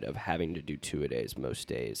downside of having to do 2-a-days most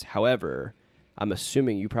days. However, I'm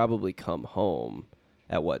assuming you probably come home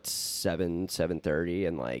at, 7:30,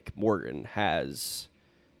 and, like, Morgan has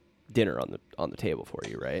dinner on the table for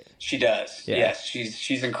you, right? She does. Yeah. Yes,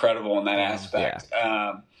 she's incredible in that aspect.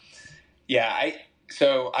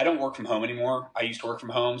 So I don't work from home anymore. I used to work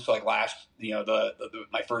from home. So like my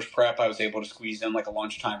first prep, I was able to squeeze in like a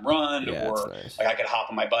lunchtime run, or nice. Like I could hop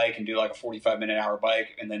on my bike and do like a 45-minute hour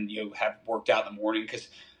bike, and then have worked out in the morning, because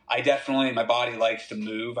my body likes to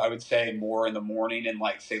move. I would say more in the morning and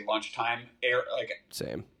like say lunchtime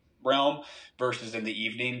same realm versus in the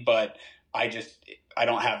evening. But I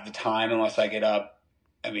don't have the time unless I get up.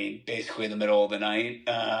 I mean, basically in the middle of the night.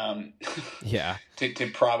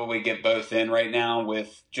 To probably get both in right now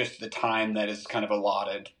with just the time that is kind of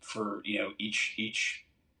allotted for each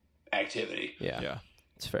activity. Yeah,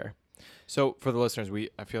 it's fair. So for the listeners,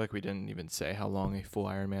 I feel like we didn't even say how long a full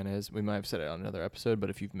Ironman is. We might have said it on another episode, but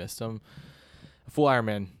if you've missed them, a full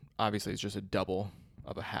Ironman obviously is just a double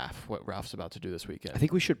of a half, what Ralph's about to do this weekend. I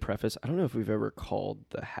think we should preface. I don't know if we've ever called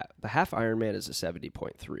the half Ironman is a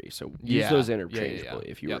 70.3. So use those interchangeably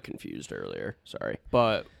if you were confused earlier. Sorry.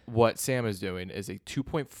 But what Sam is doing is a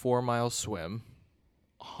 2.4 mile swim,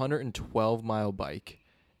 112 mile bike,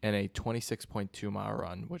 and a 26.2 mile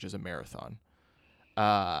run, which is a marathon.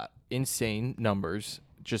 Insane numbers.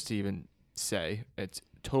 Just to even say, it's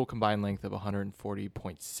total combined length of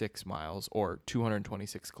 140.6 miles or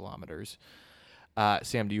 226 kilometers.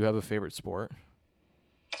 Sam, do you have a favorite sport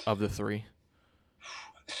of the three?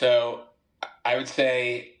 So I would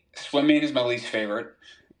say swimming is my least favorite.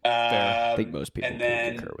 I think most people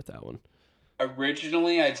can concur with that one.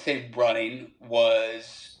 Originally, I'd say running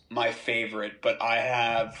was my favorite, but I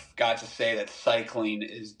have got to say that cycling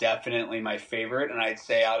is definitely my favorite. And I'd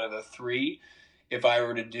say out of the three, if I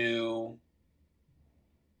were to do,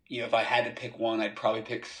 if I had to pick one, I'd probably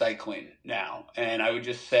pick cycling now. And I would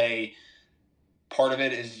just say part of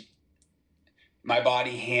it is my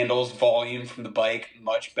body handles volume from the bike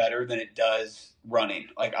much better than it does running.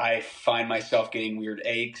 Like I find myself getting weird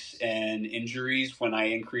aches and injuries when I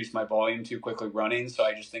increase my volume too quickly running. So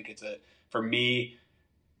I just think for me,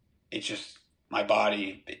 it's just my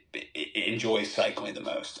body it enjoys cycling the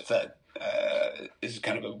most. If that is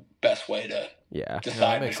kind of a best way to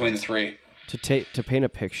decide between the three. To paint a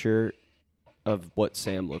picture of what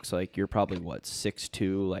Sam looks like, you're probably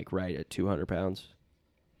 6'2", like right at 200 pounds.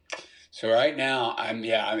 So right now I'm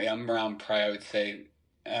around probably I would say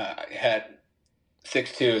had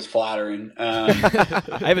 6'2" is flattering. I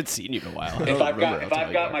haven't seen you in a while. If I've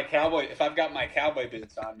got my cowboy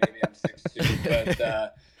boots on, maybe I'm 6'2".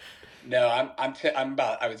 But no, I'm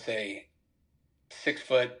about I would say 6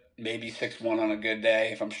 foot, maybe 6'1" on a good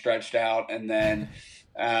day if I'm stretched out, and then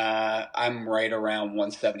I'm right around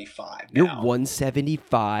 175 now. You're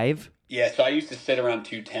 175? Yeah, so I used to sit around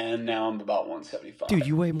 210. Now I'm about 175. Dude,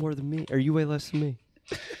 you weigh more than me, or you weigh less than me.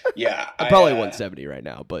 Yeah, I'm probably 170 right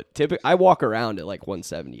now, but typically I walk around at like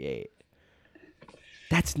 178.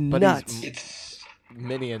 That's nuts. It's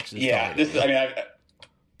many inches. Yeah,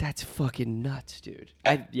 that's fucking nuts, dude.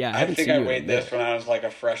 I haven't think seen I you weighed this when I was like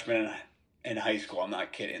a freshman in high school. I'm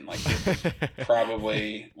not kidding. Like this is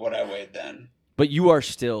probably what I weighed then. But you are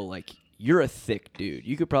still like you're a thick dude.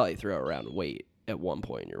 You could probably throw around weight at one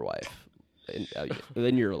point in your life,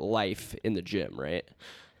 in your life in the gym, right?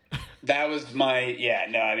 That was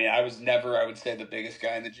I was never, I would say, the biggest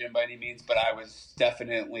guy in the gym by any means, but I was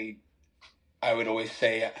definitely, I would always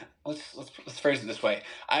say, let's phrase it this way.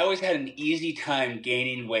 I always had an easy time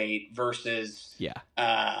gaining weight versus,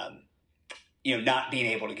 not being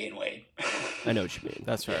able to gain weight. I know what you mean.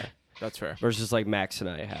 That's fair. That's fair. Versus like Max and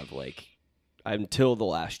I have like, until the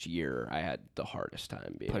last year, I had the hardest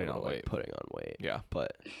time putting on weight. Yeah.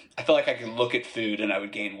 But I feel like I could look at food and I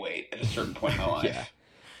would gain weight at a certain point in my life. Yeah.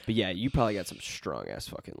 But yeah, you probably got some strong ass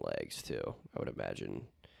fucking legs too, I would imagine.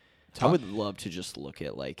 I would love to just look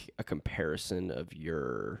at like a comparison of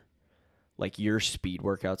your speed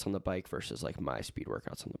workouts on the bike versus like my speed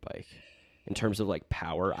workouts on the bike. In terms of like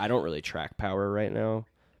power, I don't really track power right now,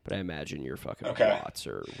 but I imagine your fucking watts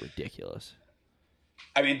are ridiculous.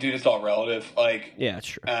 I mean, dude, it's all relative. Like, yeah, it's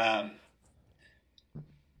true.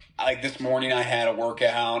 Like this morning I had a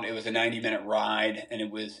workout. It was a 90-minute ride, and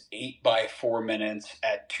it was 8 by 4 minutes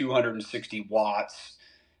at 260 watts.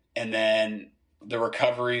 And then the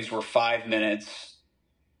recoveries were 5 minutes.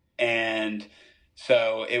 And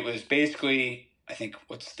so it was basically, I think,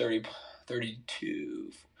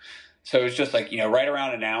 32. So it was just like, right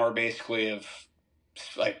around an hour basically of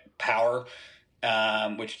like power.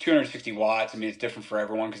 Which 260 watts, I mean, it's different for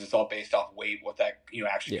everyone because it's all based off weight, what that,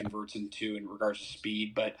 actually converts into in regards to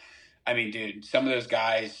speed. But, I mean, dude, some of those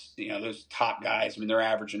guys, those top guys, I mean, they're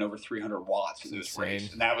averaging over 300 watts in this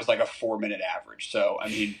race. And that was like a 4-minute average. So, I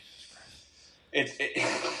mean,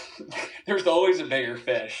 there's always a bigger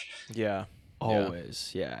fish. Yeah. Always.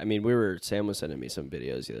 Yeah. I mean, Sam was sending me some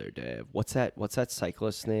videos the other day of what's that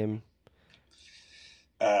cyclist's name?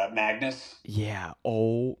 Magnus. Yeah.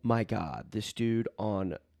 Oh my God. This dude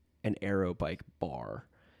on an aero bike bar.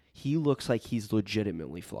 He looks like he's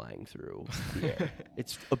legitimately flying through the air.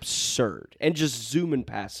 It's absurd. And just zooming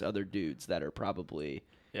past other dudes that are probably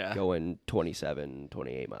going 27,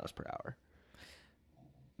 28 miles per hour.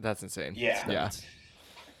 That's insane. Yeah.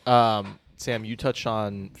 Sam, you touched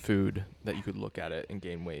on food that you could look at it and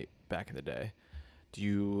gain weight back in the day. Do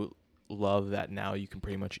you love that now you can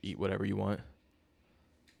pretty much eat whatever you want?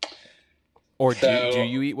 Or do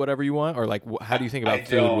you eat whatever you want? Or like, how do you think about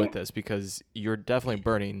food with this? Because you're definitely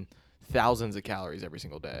burning thousands of calories every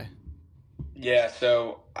single day. Yeah,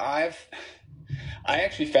 so I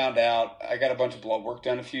actually found out I got a bunch of blood work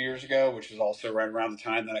done a few years ago, which was also right around the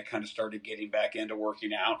time that I kind of started getting back into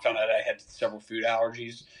working out. Found out I had several food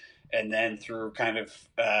allergies, and then through kind of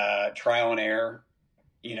trial and error,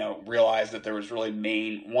 realized that there was really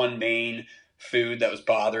one main food that was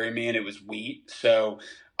bothering me, and it was wheat. So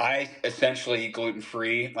I essentially eat gluten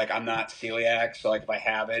free. Like I'm not celiac, so like if I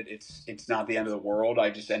have it, it's not the end of the world.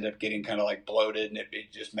 I just end up getting kind of like bloated, and it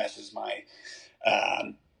just messes my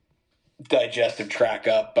um, digestive tract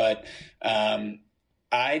up. But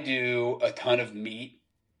I do a ton of meat,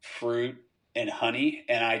 fruit, and honey,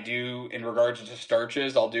 and I do in regards to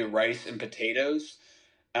starches, I'll do rice and potatoes.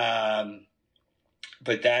 Um,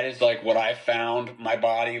 but that is like what I found. My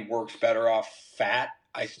body works better off fat.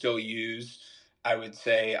 I still use, I would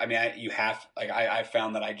say, I mean, I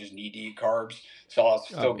found that I just need to eat carbs. So I'll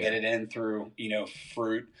still get it in through,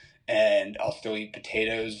 fruit, and I'll still eat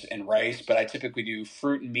potatoes and rice. But I typically do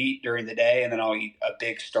fruit and meat during the day, and then I'll eat a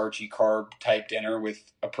big starchy carb type dinner with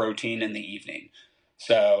a protein in the evening.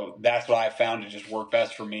 So that's what I found to just work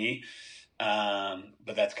best for me.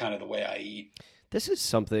 But that's kind of the way I eat. This is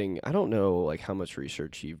something, I don't know like how much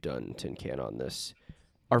research you've done, Tin Can, on this.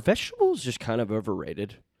 Are vegetables just kind of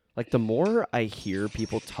overrated? Like the more I hear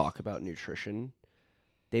people talk about nutrition,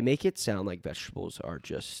 they make it sound like vegetables are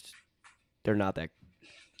just they're not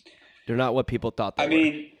what people thought they were.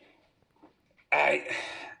 Mean,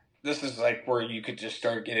 this is like where you could just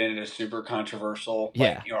start getting into a super controversial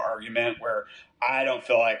argument where I don't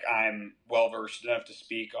feel like I'm well versed enough to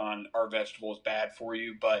speak on are vegetables bad for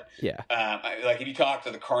you, but like if you talk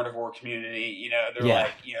to the carnivore community, they're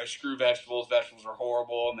like, screw vegetables are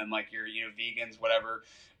horrible, and then like your vegans whatever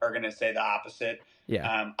are going to say the opposite.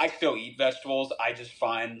 I still eat vegetables. I just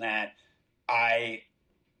find that I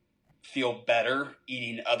feel better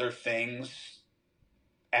eating other things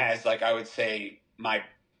as like I would say my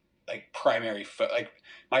primary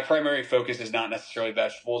focus is not necessarily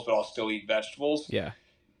vegetables, but I'll still eat vegetables. Yeah.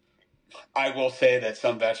 I will say that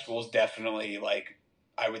some vegetables definitely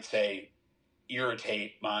I would say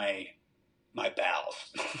irritate my bowels.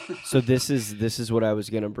 So this is what I was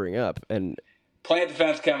going to bring up, and plant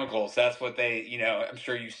defense chemicals, that's what they, I'm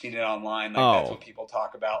sure you've seen it online. That's what people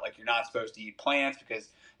talk about. Like you're not supposed to eat plants because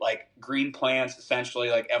like green plants essentially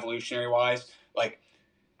like evolutionary wise, like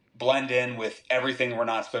blend in with everything we're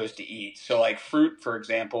not supposed to eat. So like fruit, for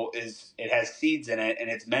example, it has seeds in it and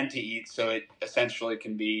it's meant to eat. So it essentially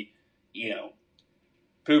can be,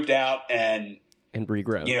 pooped out and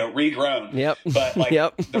regrown. Regrown. Yep. But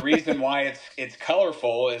the reason why it's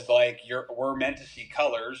colorful is like we're meant to see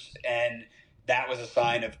colors, and that was a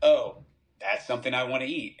sign of, oh, that's something I want to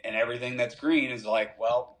eat. And everything that's green is like,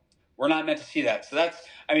 well, we're not meant to see that. So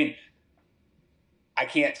I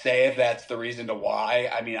can't say if that's the reason to why.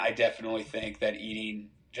 I definitely think that eating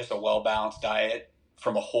just a well-balanced diet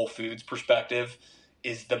from a whole foods perspective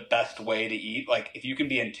is the best way to eat. Like if you can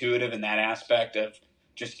be intuitive in that aspect of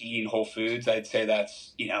just eating whole foods, I'd say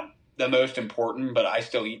that's, the most important, but I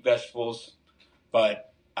still eat vegetables,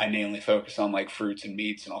 but I mainly focus on like fruits and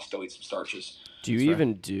meats, and I'll still eat some starches. Do you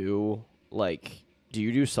even do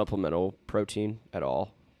supplemental protein at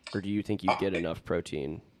all? Or do you think you get enough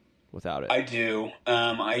protein without it? I do.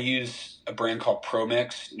 I use a brand called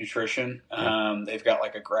ProMix Nutrition. They've got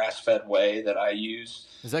like a grass-fed whey that I use.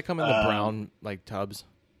 Does that come in the brown like tubs?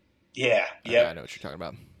 Yeah. Yeah, I know what you're talking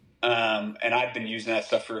about. And I've been using that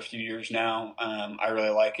stuff for a few years now. I really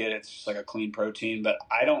like it. It's just like a clean protein, but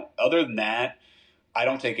other than that, I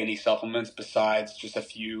don't take any supplements besides just a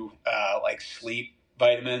few, like sleep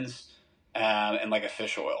vitamins, and like a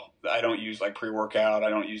fish oil. I don't use like pre-workout. I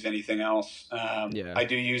don't use anything else. I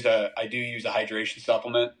do use a hydration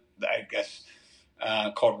supplement that I guess,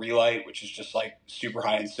 called Relight, which is just like super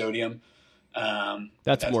high in sodium.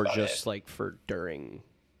 That's more just like for during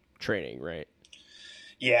training, right?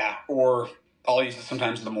 Yeah, or I'll use it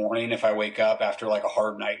sometimes in the morning if I wake up after like a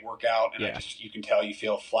hard night workout, and you can tell you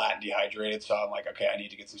feel flat and dehydrated. So I'm like, okay, I need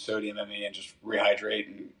to get some sodium in me and just rehydrate,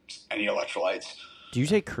 and I need electrolytes. Do you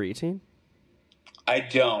take creatine? I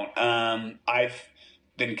don't. I've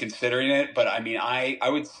been considering it, but I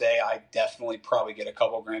would say I definitely probably get a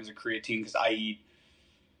couple grams of creatine because I eat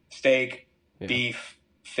steak, beef,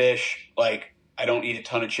 fish. Like I don't eat a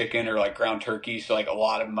ton of chicken or like ground turkey. So like a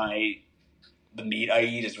lot of the meat I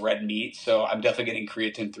eat is red meat, so I'm definitely getting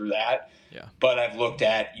creatine through that. Yeah. But I've looked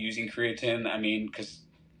at using creatine. Because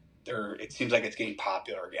it seems like it's getting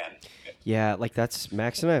popular again. Yeah, like that's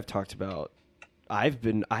Max and I have talked about. I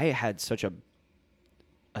had such a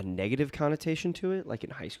negative connotation to it, like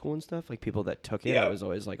in high school and stuff. Like people that took it, I was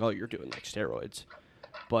always like, "Oh, you're doing like steroids."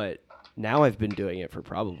 But now I've been doing it for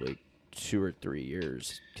probably 2 or 3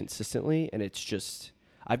 years consistently, and it's just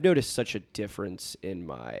I've noticed such a difference in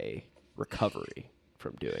my recovery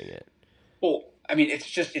from doing it. Well, I mean,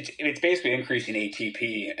 it's basically increasing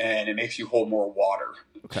ATP, and it makes you hold more water.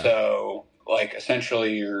 Okay. So, like,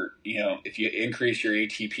 essentially, if you increase your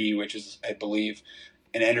ATP, which is, I believe,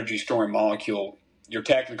 an energy storing molecule, you're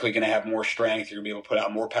technically going to have more strength. You're going to be able to put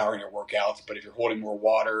out more power in your workouts. But if you're holding more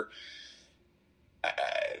water,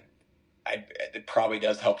 it probably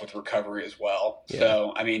does help with recovery as well. Yeah.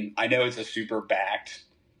 So, I mean, I know it's a super backed,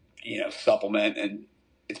 supplement, and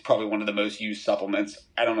it's probably one of the most used supplements.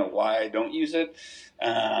 I don't know why I don't use it.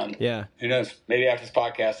 Who knows? Maybe after this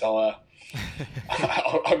podcast,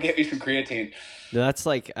 I'll get me some creatine. No, that's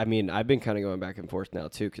like, I mean, I've been kind of going back and forth now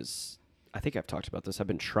too, because I think I've talked about this. I've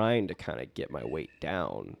been trying to kind of get my weight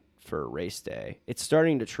down for race day. It's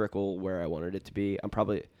starting to trickle where I wanted it to be.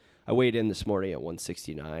 I weighed in this morning at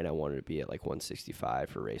 169. I wanted to be at like 165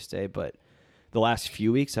 for race day, but the last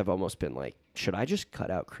few weeks I've almost been like, should I just cut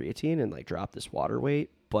out creatine and like drop this water weight?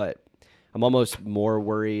 But I'm almost more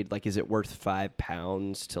worried, like, is it worth 5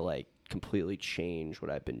 pounds to like completely change what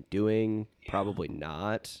I've been doing? Yeah. Probably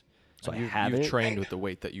not. So I haven't. You've trained with the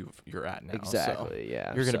weight that you're at now. Exactly, so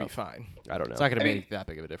yeah. You're going to be fine. I don't know. It's not going to make that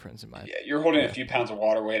big of a difference in my opinion. Yeah, you're holding a few pounds of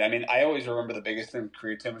water weight. I mean, I always remember the biggest thing with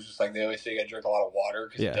creatine was just like they always say you got to drink a lot of water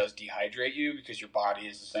because it does dehydrate you because your body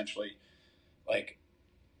is essentially like,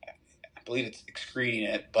 I believe it's excreting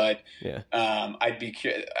it. But I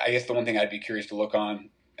guess the one thing I'd be curious to look on,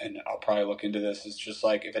 and I'll probably look into this, is just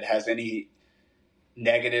like if it has any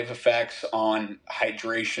negative effects on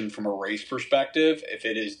hydration from a race perspective. If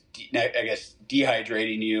it is,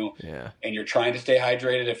 dehydrating you, and you're trying to stay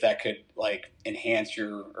hydrated, if that could like enhance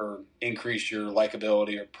or increase your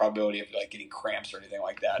likability or probability of like getting cramps or anything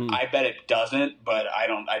like that. I bet it doesn't, but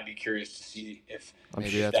I'd be curious to see if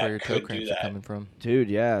maybe that's where your toe cramps are coming from, dude.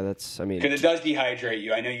 Yeah, because it does dehydrate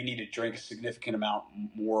you. I know you need to drink a significant amount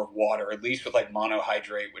more of water, at least with like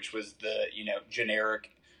monohydrate, which was the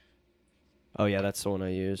generic. Oh, yeah, that's the one I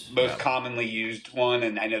use. Most commonly used one,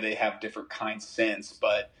 and I know they have different kinds since,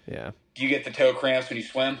 but do you get the toe cramps when you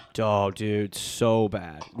swim? Oh, dude, so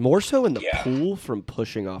bad. More so in the pool from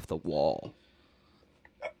pushing off the wall.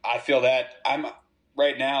 I feel that.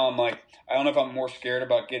 Right now, I'm like, I don't know if I'm more scared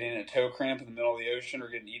about getting a toe cramp in the middle of the ocean or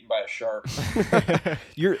getting eaten by a shark.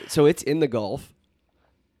 So it's in the Gulf?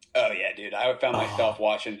 Oh, yeah, dude. I found myself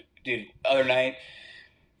watching, other night,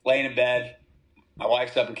 laying in bed. My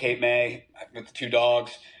wife's up in Cape May with the 2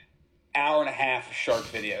 dogs. Hour and a half of shark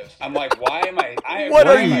videos. I'm like, why am I? What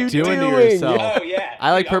are you doing to yourself? Oh yeah,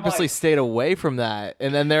 I purposely stayed away from that,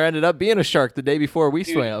 and then there ended up being a shark the day before we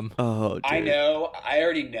swam. Oh, dude. I know. I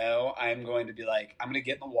already know. I'm going to be like, I'm going to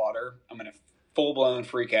get in the water. I'm going to full blown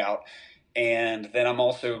freak out, and then I'm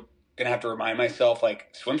also going to have to remind myself, like,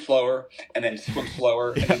 swim slower, and then swim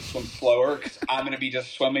slower, and then swim slower, because I'm going to be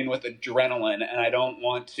just swimming with adrenaline, and I don't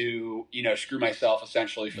want to, screw myself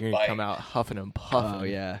essentially for the bite. Come out huffing and puffing. Oh,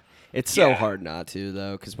 yeah. It's so hard not to,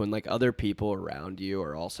 though, because when, like, other people around you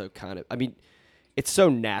are also kind of, it's so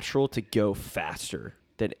natural to go faster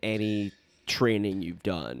than any training you've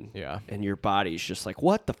done. Yeah. And your body's just like,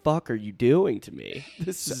 what the fuck are you doing to me?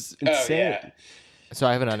 This is insane. Yeah. So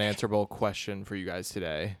I have an unanswerable question for you guys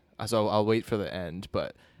today. So I'll wait for the end,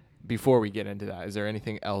 but before we get into that, is there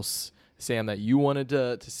anything else, Sam, that you wanted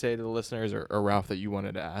to say to the listeners, or Ralph, that you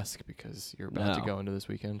wanted to ask because you're about to go into this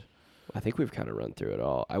weekend? I think we've kind of run through it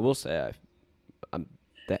all. I will say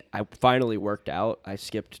I finally worked out. I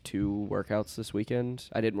skipped 2 workouts this weekend.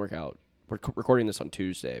 I didn't work out. We're recording this on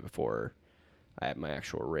Tuesday before I had my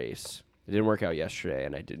actual race. I didn't work out yesterday,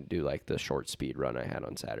 and I didn't do like the short speed run I had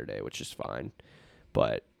on Saturday, which is fine.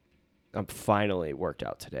 But I'm finally worked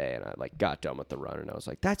out today, and I like got done with the run, and I was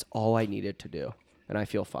like, that's all I needed to do, and I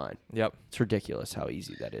feel fine. Yep. It's ridiculous how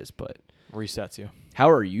easy that is, but resets you. How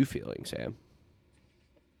are you feeling, Sam?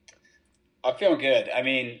 I'm feeling good.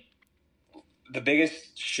 The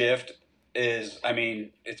biggest shift is,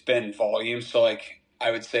 it's been volume. So, like, I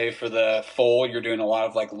would say for the full, you're doing a lot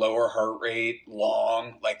of, like, lower heart rate,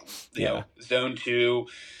 long, like, you know, zone 2,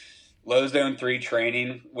 low zone 3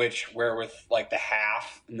 training, where with, like, the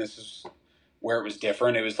half, and this is where it was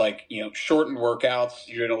different. It was, like, shortened workouts.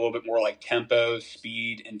 You're doing a little bit more, like, tempo,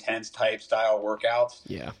 speed, intense type style workouts.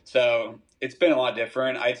 Yeah. So, it's been a lot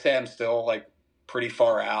different. I'd say I'm still, like, pretty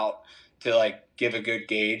far out to like give a good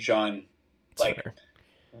gauge on like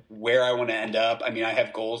where I want to end up. I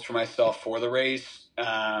have goals for myself for the race.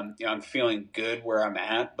 I'm feeling good where I'm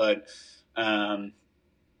at, but a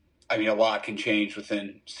lot can change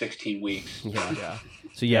within 16 weeks. Yeah.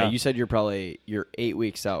 So you said you're 8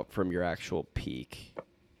 weeks out from your actual peak.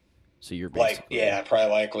 So you're basically probably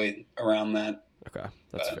likely around that. Okay,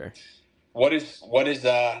 that's fair. What's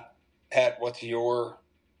your,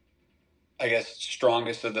 I guess,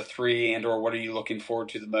 strongest of the three, and or what are you looking forward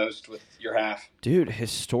to the most with your half? Dude,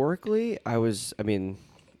 historically,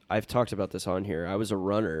 I've talked about this on here. I was a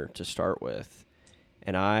runner to start with,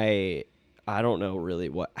 and I don't know really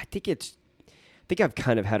what I think I've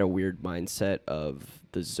kind of had a weird mindset of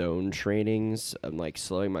the zone trainings. I'm like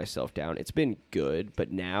slowing myself down. It's been good,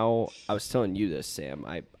 but now I was telling you this, Sam.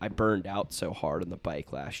 I burned out so hard on the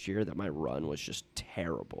bike last year that my run was just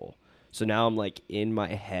terrible. So now I'm like in my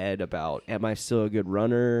head about, am I still a good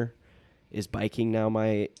runner? Is biking now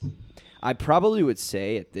I probably would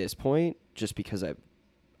say at this point, just because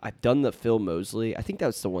I've done the Phil Mosley. I think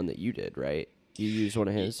that's the one that you did, right? You used one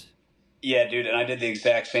of his? Yeah, dude, and I did the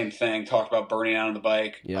exact same thing. Talked about burning out on the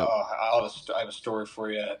bike. Yeah. I have a story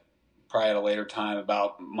for you probably at a later time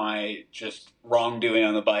about my just wrongdoing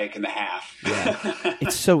on the bike in the half. Yeah.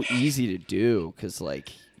 It's so easy to do because,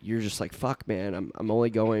 like, you're just like, fuck, man, I'm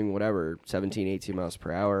only going, whatever, 17, 18 miles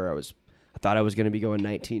per hour. I thought I was going to be going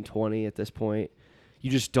 19, 20 at this point.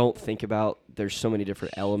 You just don't think about there's so many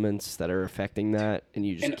different elements that are affecting that, and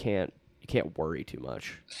you just can't worry too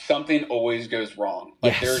much. Something always goes wrong.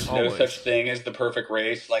 Like, there's no such thing as the perfect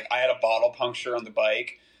race. Like, I had a bottle puncture on the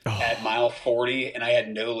bike at mile 40, and I had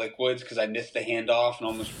no liquids because I missed the handoff and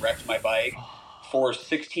almost wrecked my bike for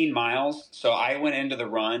 16 miles. So I went into the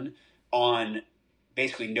run on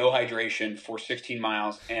basically no hydration for 16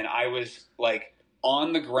 miles, and I was, like,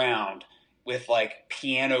 on the ground with like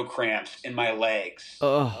piano cramps in my legs,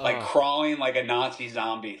 like crawling like a Nazi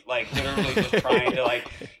zombie, like literally just trying to like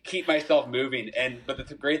keep myself moving. But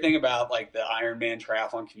the great thing about like the Ironman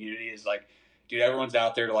triathlon community is like, dude, everyone's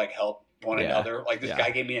out there to like help one another. Like this guy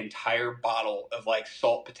gave me an entire bottle of like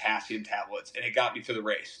salt potassium tablets, and it got me through the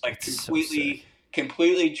race. Like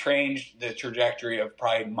completely changed the trajectory of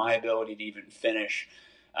probably my ability to even finish.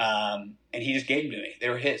 And he just gave them to me. They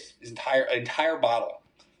were his entire bottle.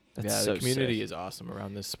 The community is awesome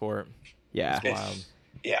around this sport. Yeah. It's wild.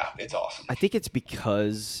 It's awesome. I think it's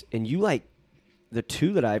because, and you like, the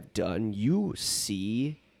two that I've done, you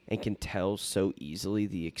see and can tell so easily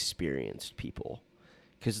the experienced people.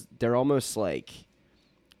 Because they're almost like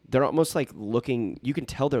looking, you can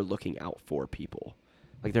tell they're looking out for people.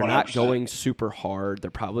 Like they're 100%. Not going super hard.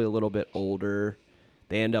 They're probably a little bit older.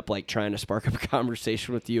 They end up like trying to spark up a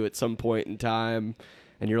conversation with you at some point in time.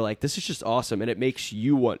 And you're like, this is just awesome. And it makes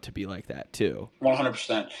you want to be like that too.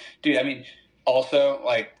 100%. Dude, I mean, also,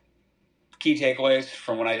 like, key takeaways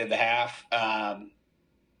from when I did the half, buy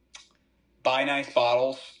nice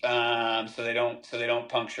bottles so they don't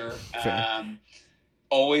puncture.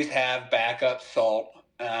 Always have backup salt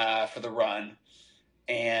for the run.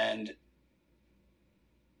 And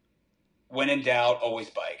when in doubt,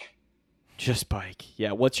 always bike. Just bike.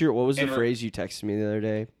 Yeah. What was the phrase you texted me the other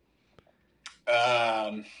day?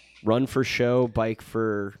 Run for show, bike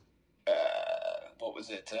for. What was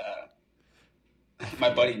it?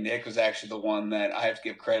 My buddy Nick was actually the one that I have to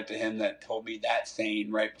give credit to him that told me that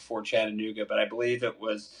saying right before Chattanooga. But I believe it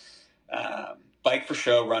was bike for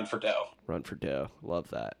show, run for dough. Run for dough. Love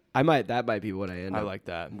that. That might be what I end up. I like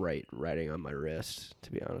that. Writing on my wrist.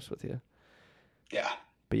 To be honest with you. Yeah.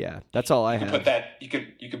 But yeah, that's all I have. You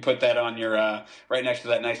could put that on your right next to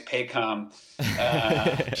that nice Paycom.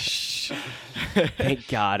 Thank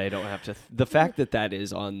God I don't have to. The fact that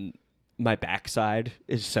is on my backside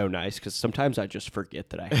is so nice because sometimes I just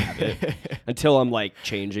forget that I have it until I'm like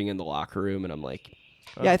changing in the locker room and I'm like,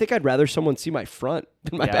 I think I'd rather someone see my front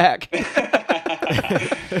than my back.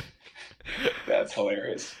 That's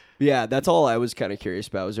hilarious. Yeah, that's all I was kind of curious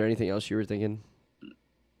about. Was there anything else you were thinking?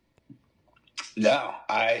 No,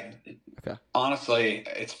 honestly,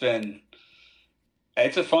 it's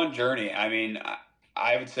a fun journey. I mean,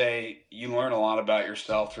 I would say you learn a lot about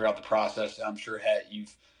yourself throughout the process. I'm sure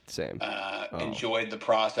you've enjoyed the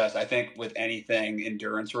process. I think with anything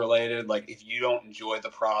endurance related, like if you don't enjoy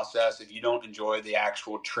the process, if you don't enjoy the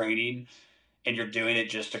actual training and you're doing it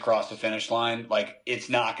just to cross the finish line, like it's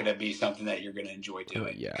not going to be something that you're going to enjoy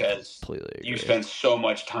doing because you spend so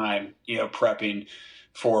much time, prepping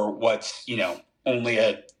for what's, only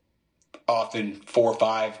a often 4,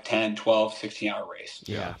 5, 10, 12, 16-hour race.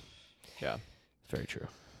 Yeah. Very true.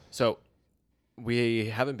 So we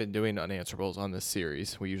haven't been doing unanswerables on this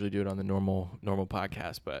series. We usually do it on the normal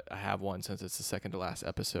podcast, but I have one since it's the second to last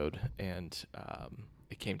episode, and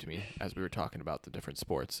it came to me as we were talking about the different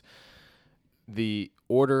sports. The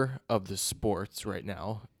order of the sports right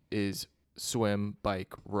now is swim,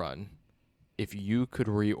 bike, run. If you could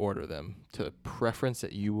reorder them to the preference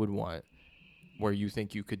that you would want, where you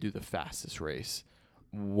think you could do the fastest race,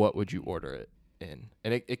 what would you order it in?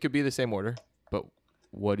 And it could be the same order, but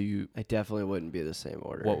I definitely wouldn't be the same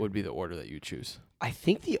order. What would be the order that you choose? I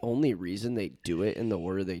think the only reason they do it in the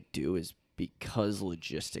order they do is because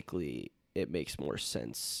logistically it makes more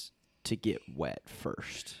sense to get wet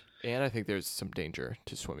first. And I think there's some danger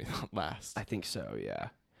to swimming last. I think so, yeah.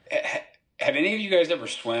 Have any of you guys ever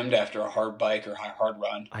swimmed after a hard bike or hard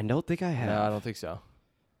run? I don't think I have. No, I don't think so.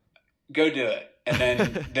 Go do it, and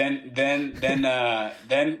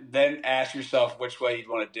then ask yourself which way you'd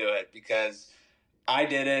want to do it, because I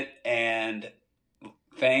did it, and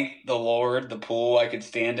thank the Lord, the pool I could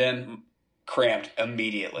stand in cramped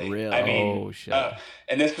immediately. Really? I mean, oh shit.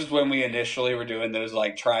 And this was when we initially were doing those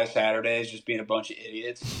like try Saturdays, just being a bunch of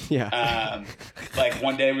idiots. Yeah. Like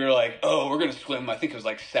one day we were like, oh, we're gonna swim. I think it was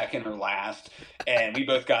like second or last, and we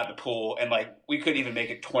both got in the pool, and like we couldn't even make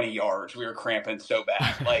it 20 yards. We were cramping so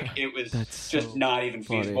bad, like it was just not even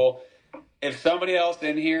feasible. If somebody else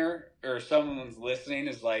in here or someone's listening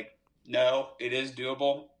is like, no, it is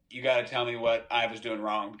doable, you got to tell me what I was doing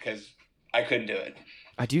wrong, because I couldn't do it.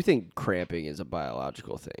 I do think cramping is a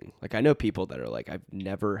biological thing. Like, I know people that are like, I've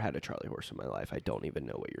never had a Charlie horse in my life. I don't even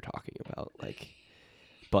know what you're talking about. Like,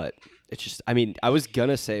 but it's just, I mean, I was going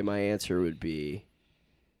to say my answer would be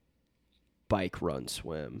bike, run,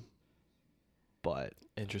 swim. But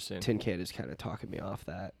interesting. Tin Can is kind of talking me off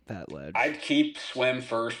that ledge. I'd keep swim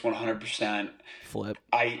first, 100%. Flip.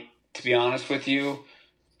 To be honest with you,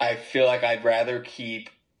 I feel like I'd rather keep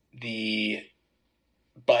the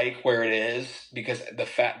bike where it is, because the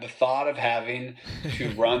thought of having to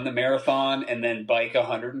run the marathon and then bike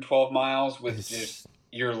 112 miles with just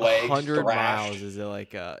your legs 100 thrashed. miles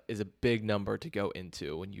is a big number to go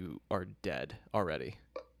into when you are dead already.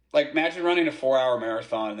 Like, imagine running a 4-hour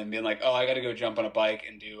marathon and then being like, oh, I got to go jump on a bike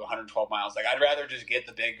and do 112 miles. Like, I'd rather just get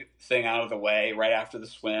the big thing out of the way right after the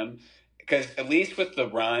swim, because at least with the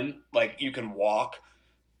run, like, you can walk.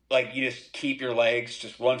 Like, you just keep your legs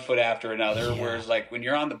just one foot after another. Yeah. Whereas, like, when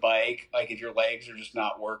you're on the bike, like, if your legs are just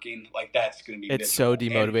not working, like, that's going to be It's so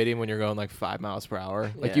demotivating when you're going, like, 5 miles per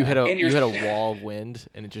hour. Like, you hit a wall of wind,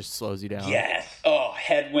 and it just slows you down. Yes. Oh,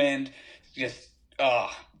 headwind. Just,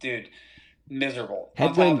 dude, miserable.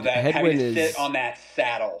 Headwind, on top of that, headwind having to sit on that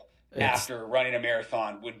saddle after running a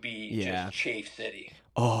marathon would be Yeah. just chafe city.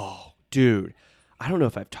 Oh, dude. I don't know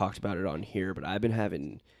if I've talked about it on here, but I've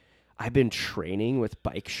been training with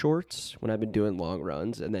bike shorts when I've been doing long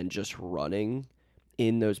runs, and then just running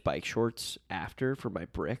in those bike shorts after for my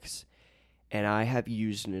bricks. And I have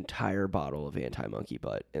used an entire bottle of anti-monkey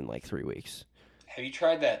butt in like 3 weeks. Have you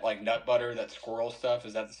tried that like nut butter, that squirrel stuff?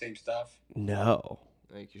 Is that the same stuff? No.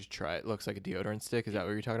 I think you should try it. It looks like a deodorant stick. Is that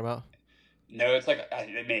what you're talking about? No, it's like,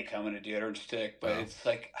 it may come in a deodorant stick, but it's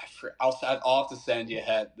like, I'll have to send you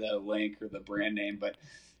the link or the brand name, but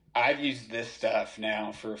I've used this stuff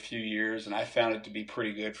now for a few years, and I found it to be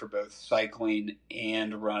pretty good for both cycling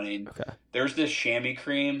and running. Okay. There's this chamois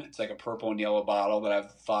cream. It's like a purple and yellow bottle that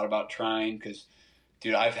I've thought about trying, because,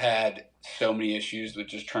 dude, I've had so many issues with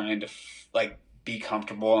just trying to be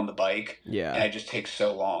comfortable on the bike. Yeah. And it just takes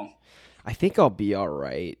so long. I think I'll be all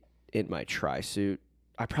right in my tri-suit.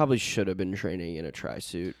 I probably should have been training in a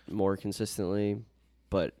tri-suit more consistently,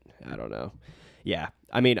 but I don't know. Yeah,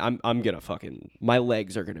 I mean, I'm gonna my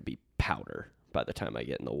legs are gonna be powder by the time I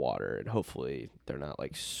get in the water, and hopefully they're not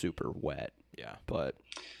like super wet. Yeah, but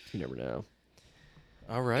you never know.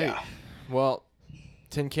 All right. Yeah. Well,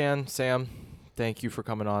 Tin Can, Sam, thank you for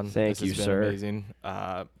coming on. Thank you, this has sir. been amazing.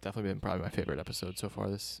 Definitely been probably my favorite episode so far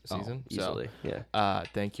this season. Easily, so, yeah.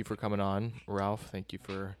 Thank you for coming on, Ralph. Thank you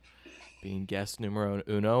for being guest numero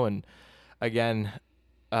uno. And again,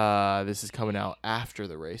 this is coming out after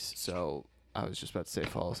the race, so I was just about to say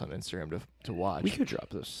follow us on Instagram to watch. We could drop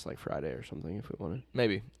this like Friday or something if we wanted.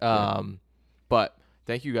 Maybe. But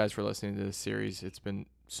thank you guys for listening to this series. It's been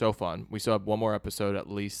so fun. We still have one more episode at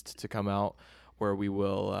least to come out where we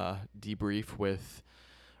will debrief with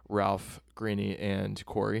Ralph, Greeny, and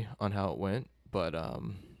Corey on how it went. But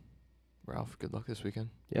Ralph, good luck this weekend.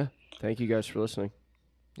 Yeah. Thank you guys for listening.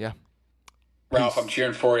 Yeah. Ralph, I'm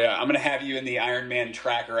cheering for you. I'm going to have you in the Ironman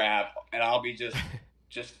tracker app, and I'll be just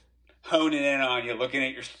honing in on you, looking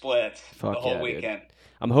at your splits the whole weekend.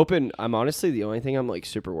 Dude. I'm honestly, the only thing I'm like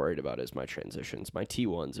super worried about is my transitions. My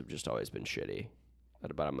T1s have just always been shitty.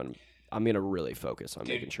 But I'm gonna really focus on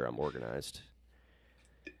making sure I'm organized.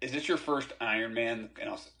 Is this your first Ironman? And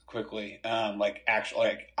I'll quickly, actual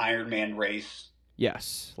Ironman race?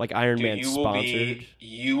 Yes, like Ironman sponsored.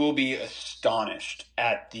 You will be astonished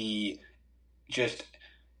at the just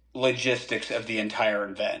logistics of the entire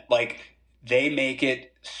event. Like, they make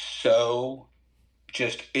it so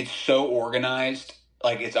it's so organized.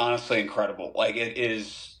 Like, it's honestly incredible. Like, it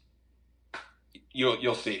is.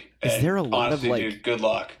 You'll see. Is there a lot honestly, of like? Dude, good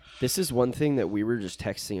luck. This is one thing that we were just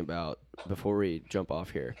texting about before we jump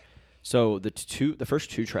off here. So the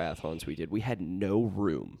first two triathlons we did, we had no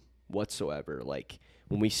room whatsoever. Like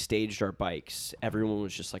when we staged our bikes, everyone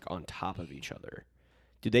was just like on top of each other.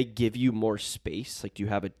 Do they give you more space? Like, do you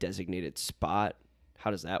have a designated spot?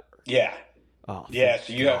 How does that work? Yeah. Oh, yeah.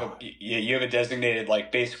 So you have a designated,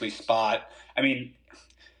 like, basically spot. I mean,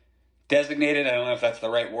 designated, I don't know if that's the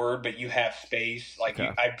right word, but you have space. Like,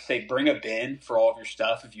 Okay. I'd say bring a bin for all of your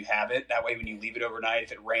stuff if you have it. That way, when you leave it overnight,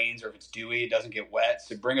 if it rains or if it's dewy, it doesn't get wet.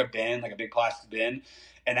 So bring a bin, like a big plastic bin.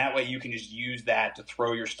 And that way you can just use that to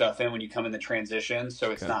throw your stuff in when you come in the transition,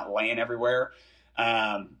 so it's not laying everywhere.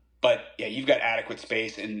 But yeah, you've got adequate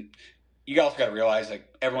space, and you also got to realize, like,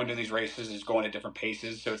 everyone doing these races is going at different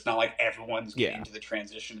paces, so it's not like everyone's getting to the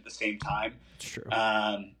transition at the same time. It's true.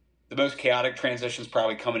 The most chaotic transition is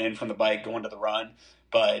probably coming in from the bike, going to the run.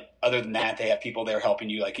 But other than that, they have people there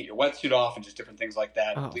helping you, like, get your wetsuit off and just different things like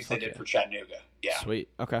that. At least they did for Chattanooga. Yeah. Sweet.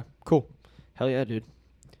 Okay. Cool. Hell yeah, dude.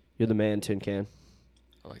 You're the man, Tin Can.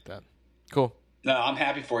 I like that. Cool. No, I'm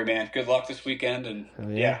happy for you, man. Good luck this weekend. And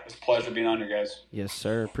yeah, it's a pleasure being on here, guys. Yes,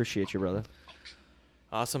 sir. Appreciate you, brother.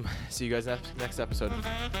 Awesome. See you guys next episode.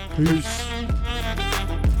 Peace.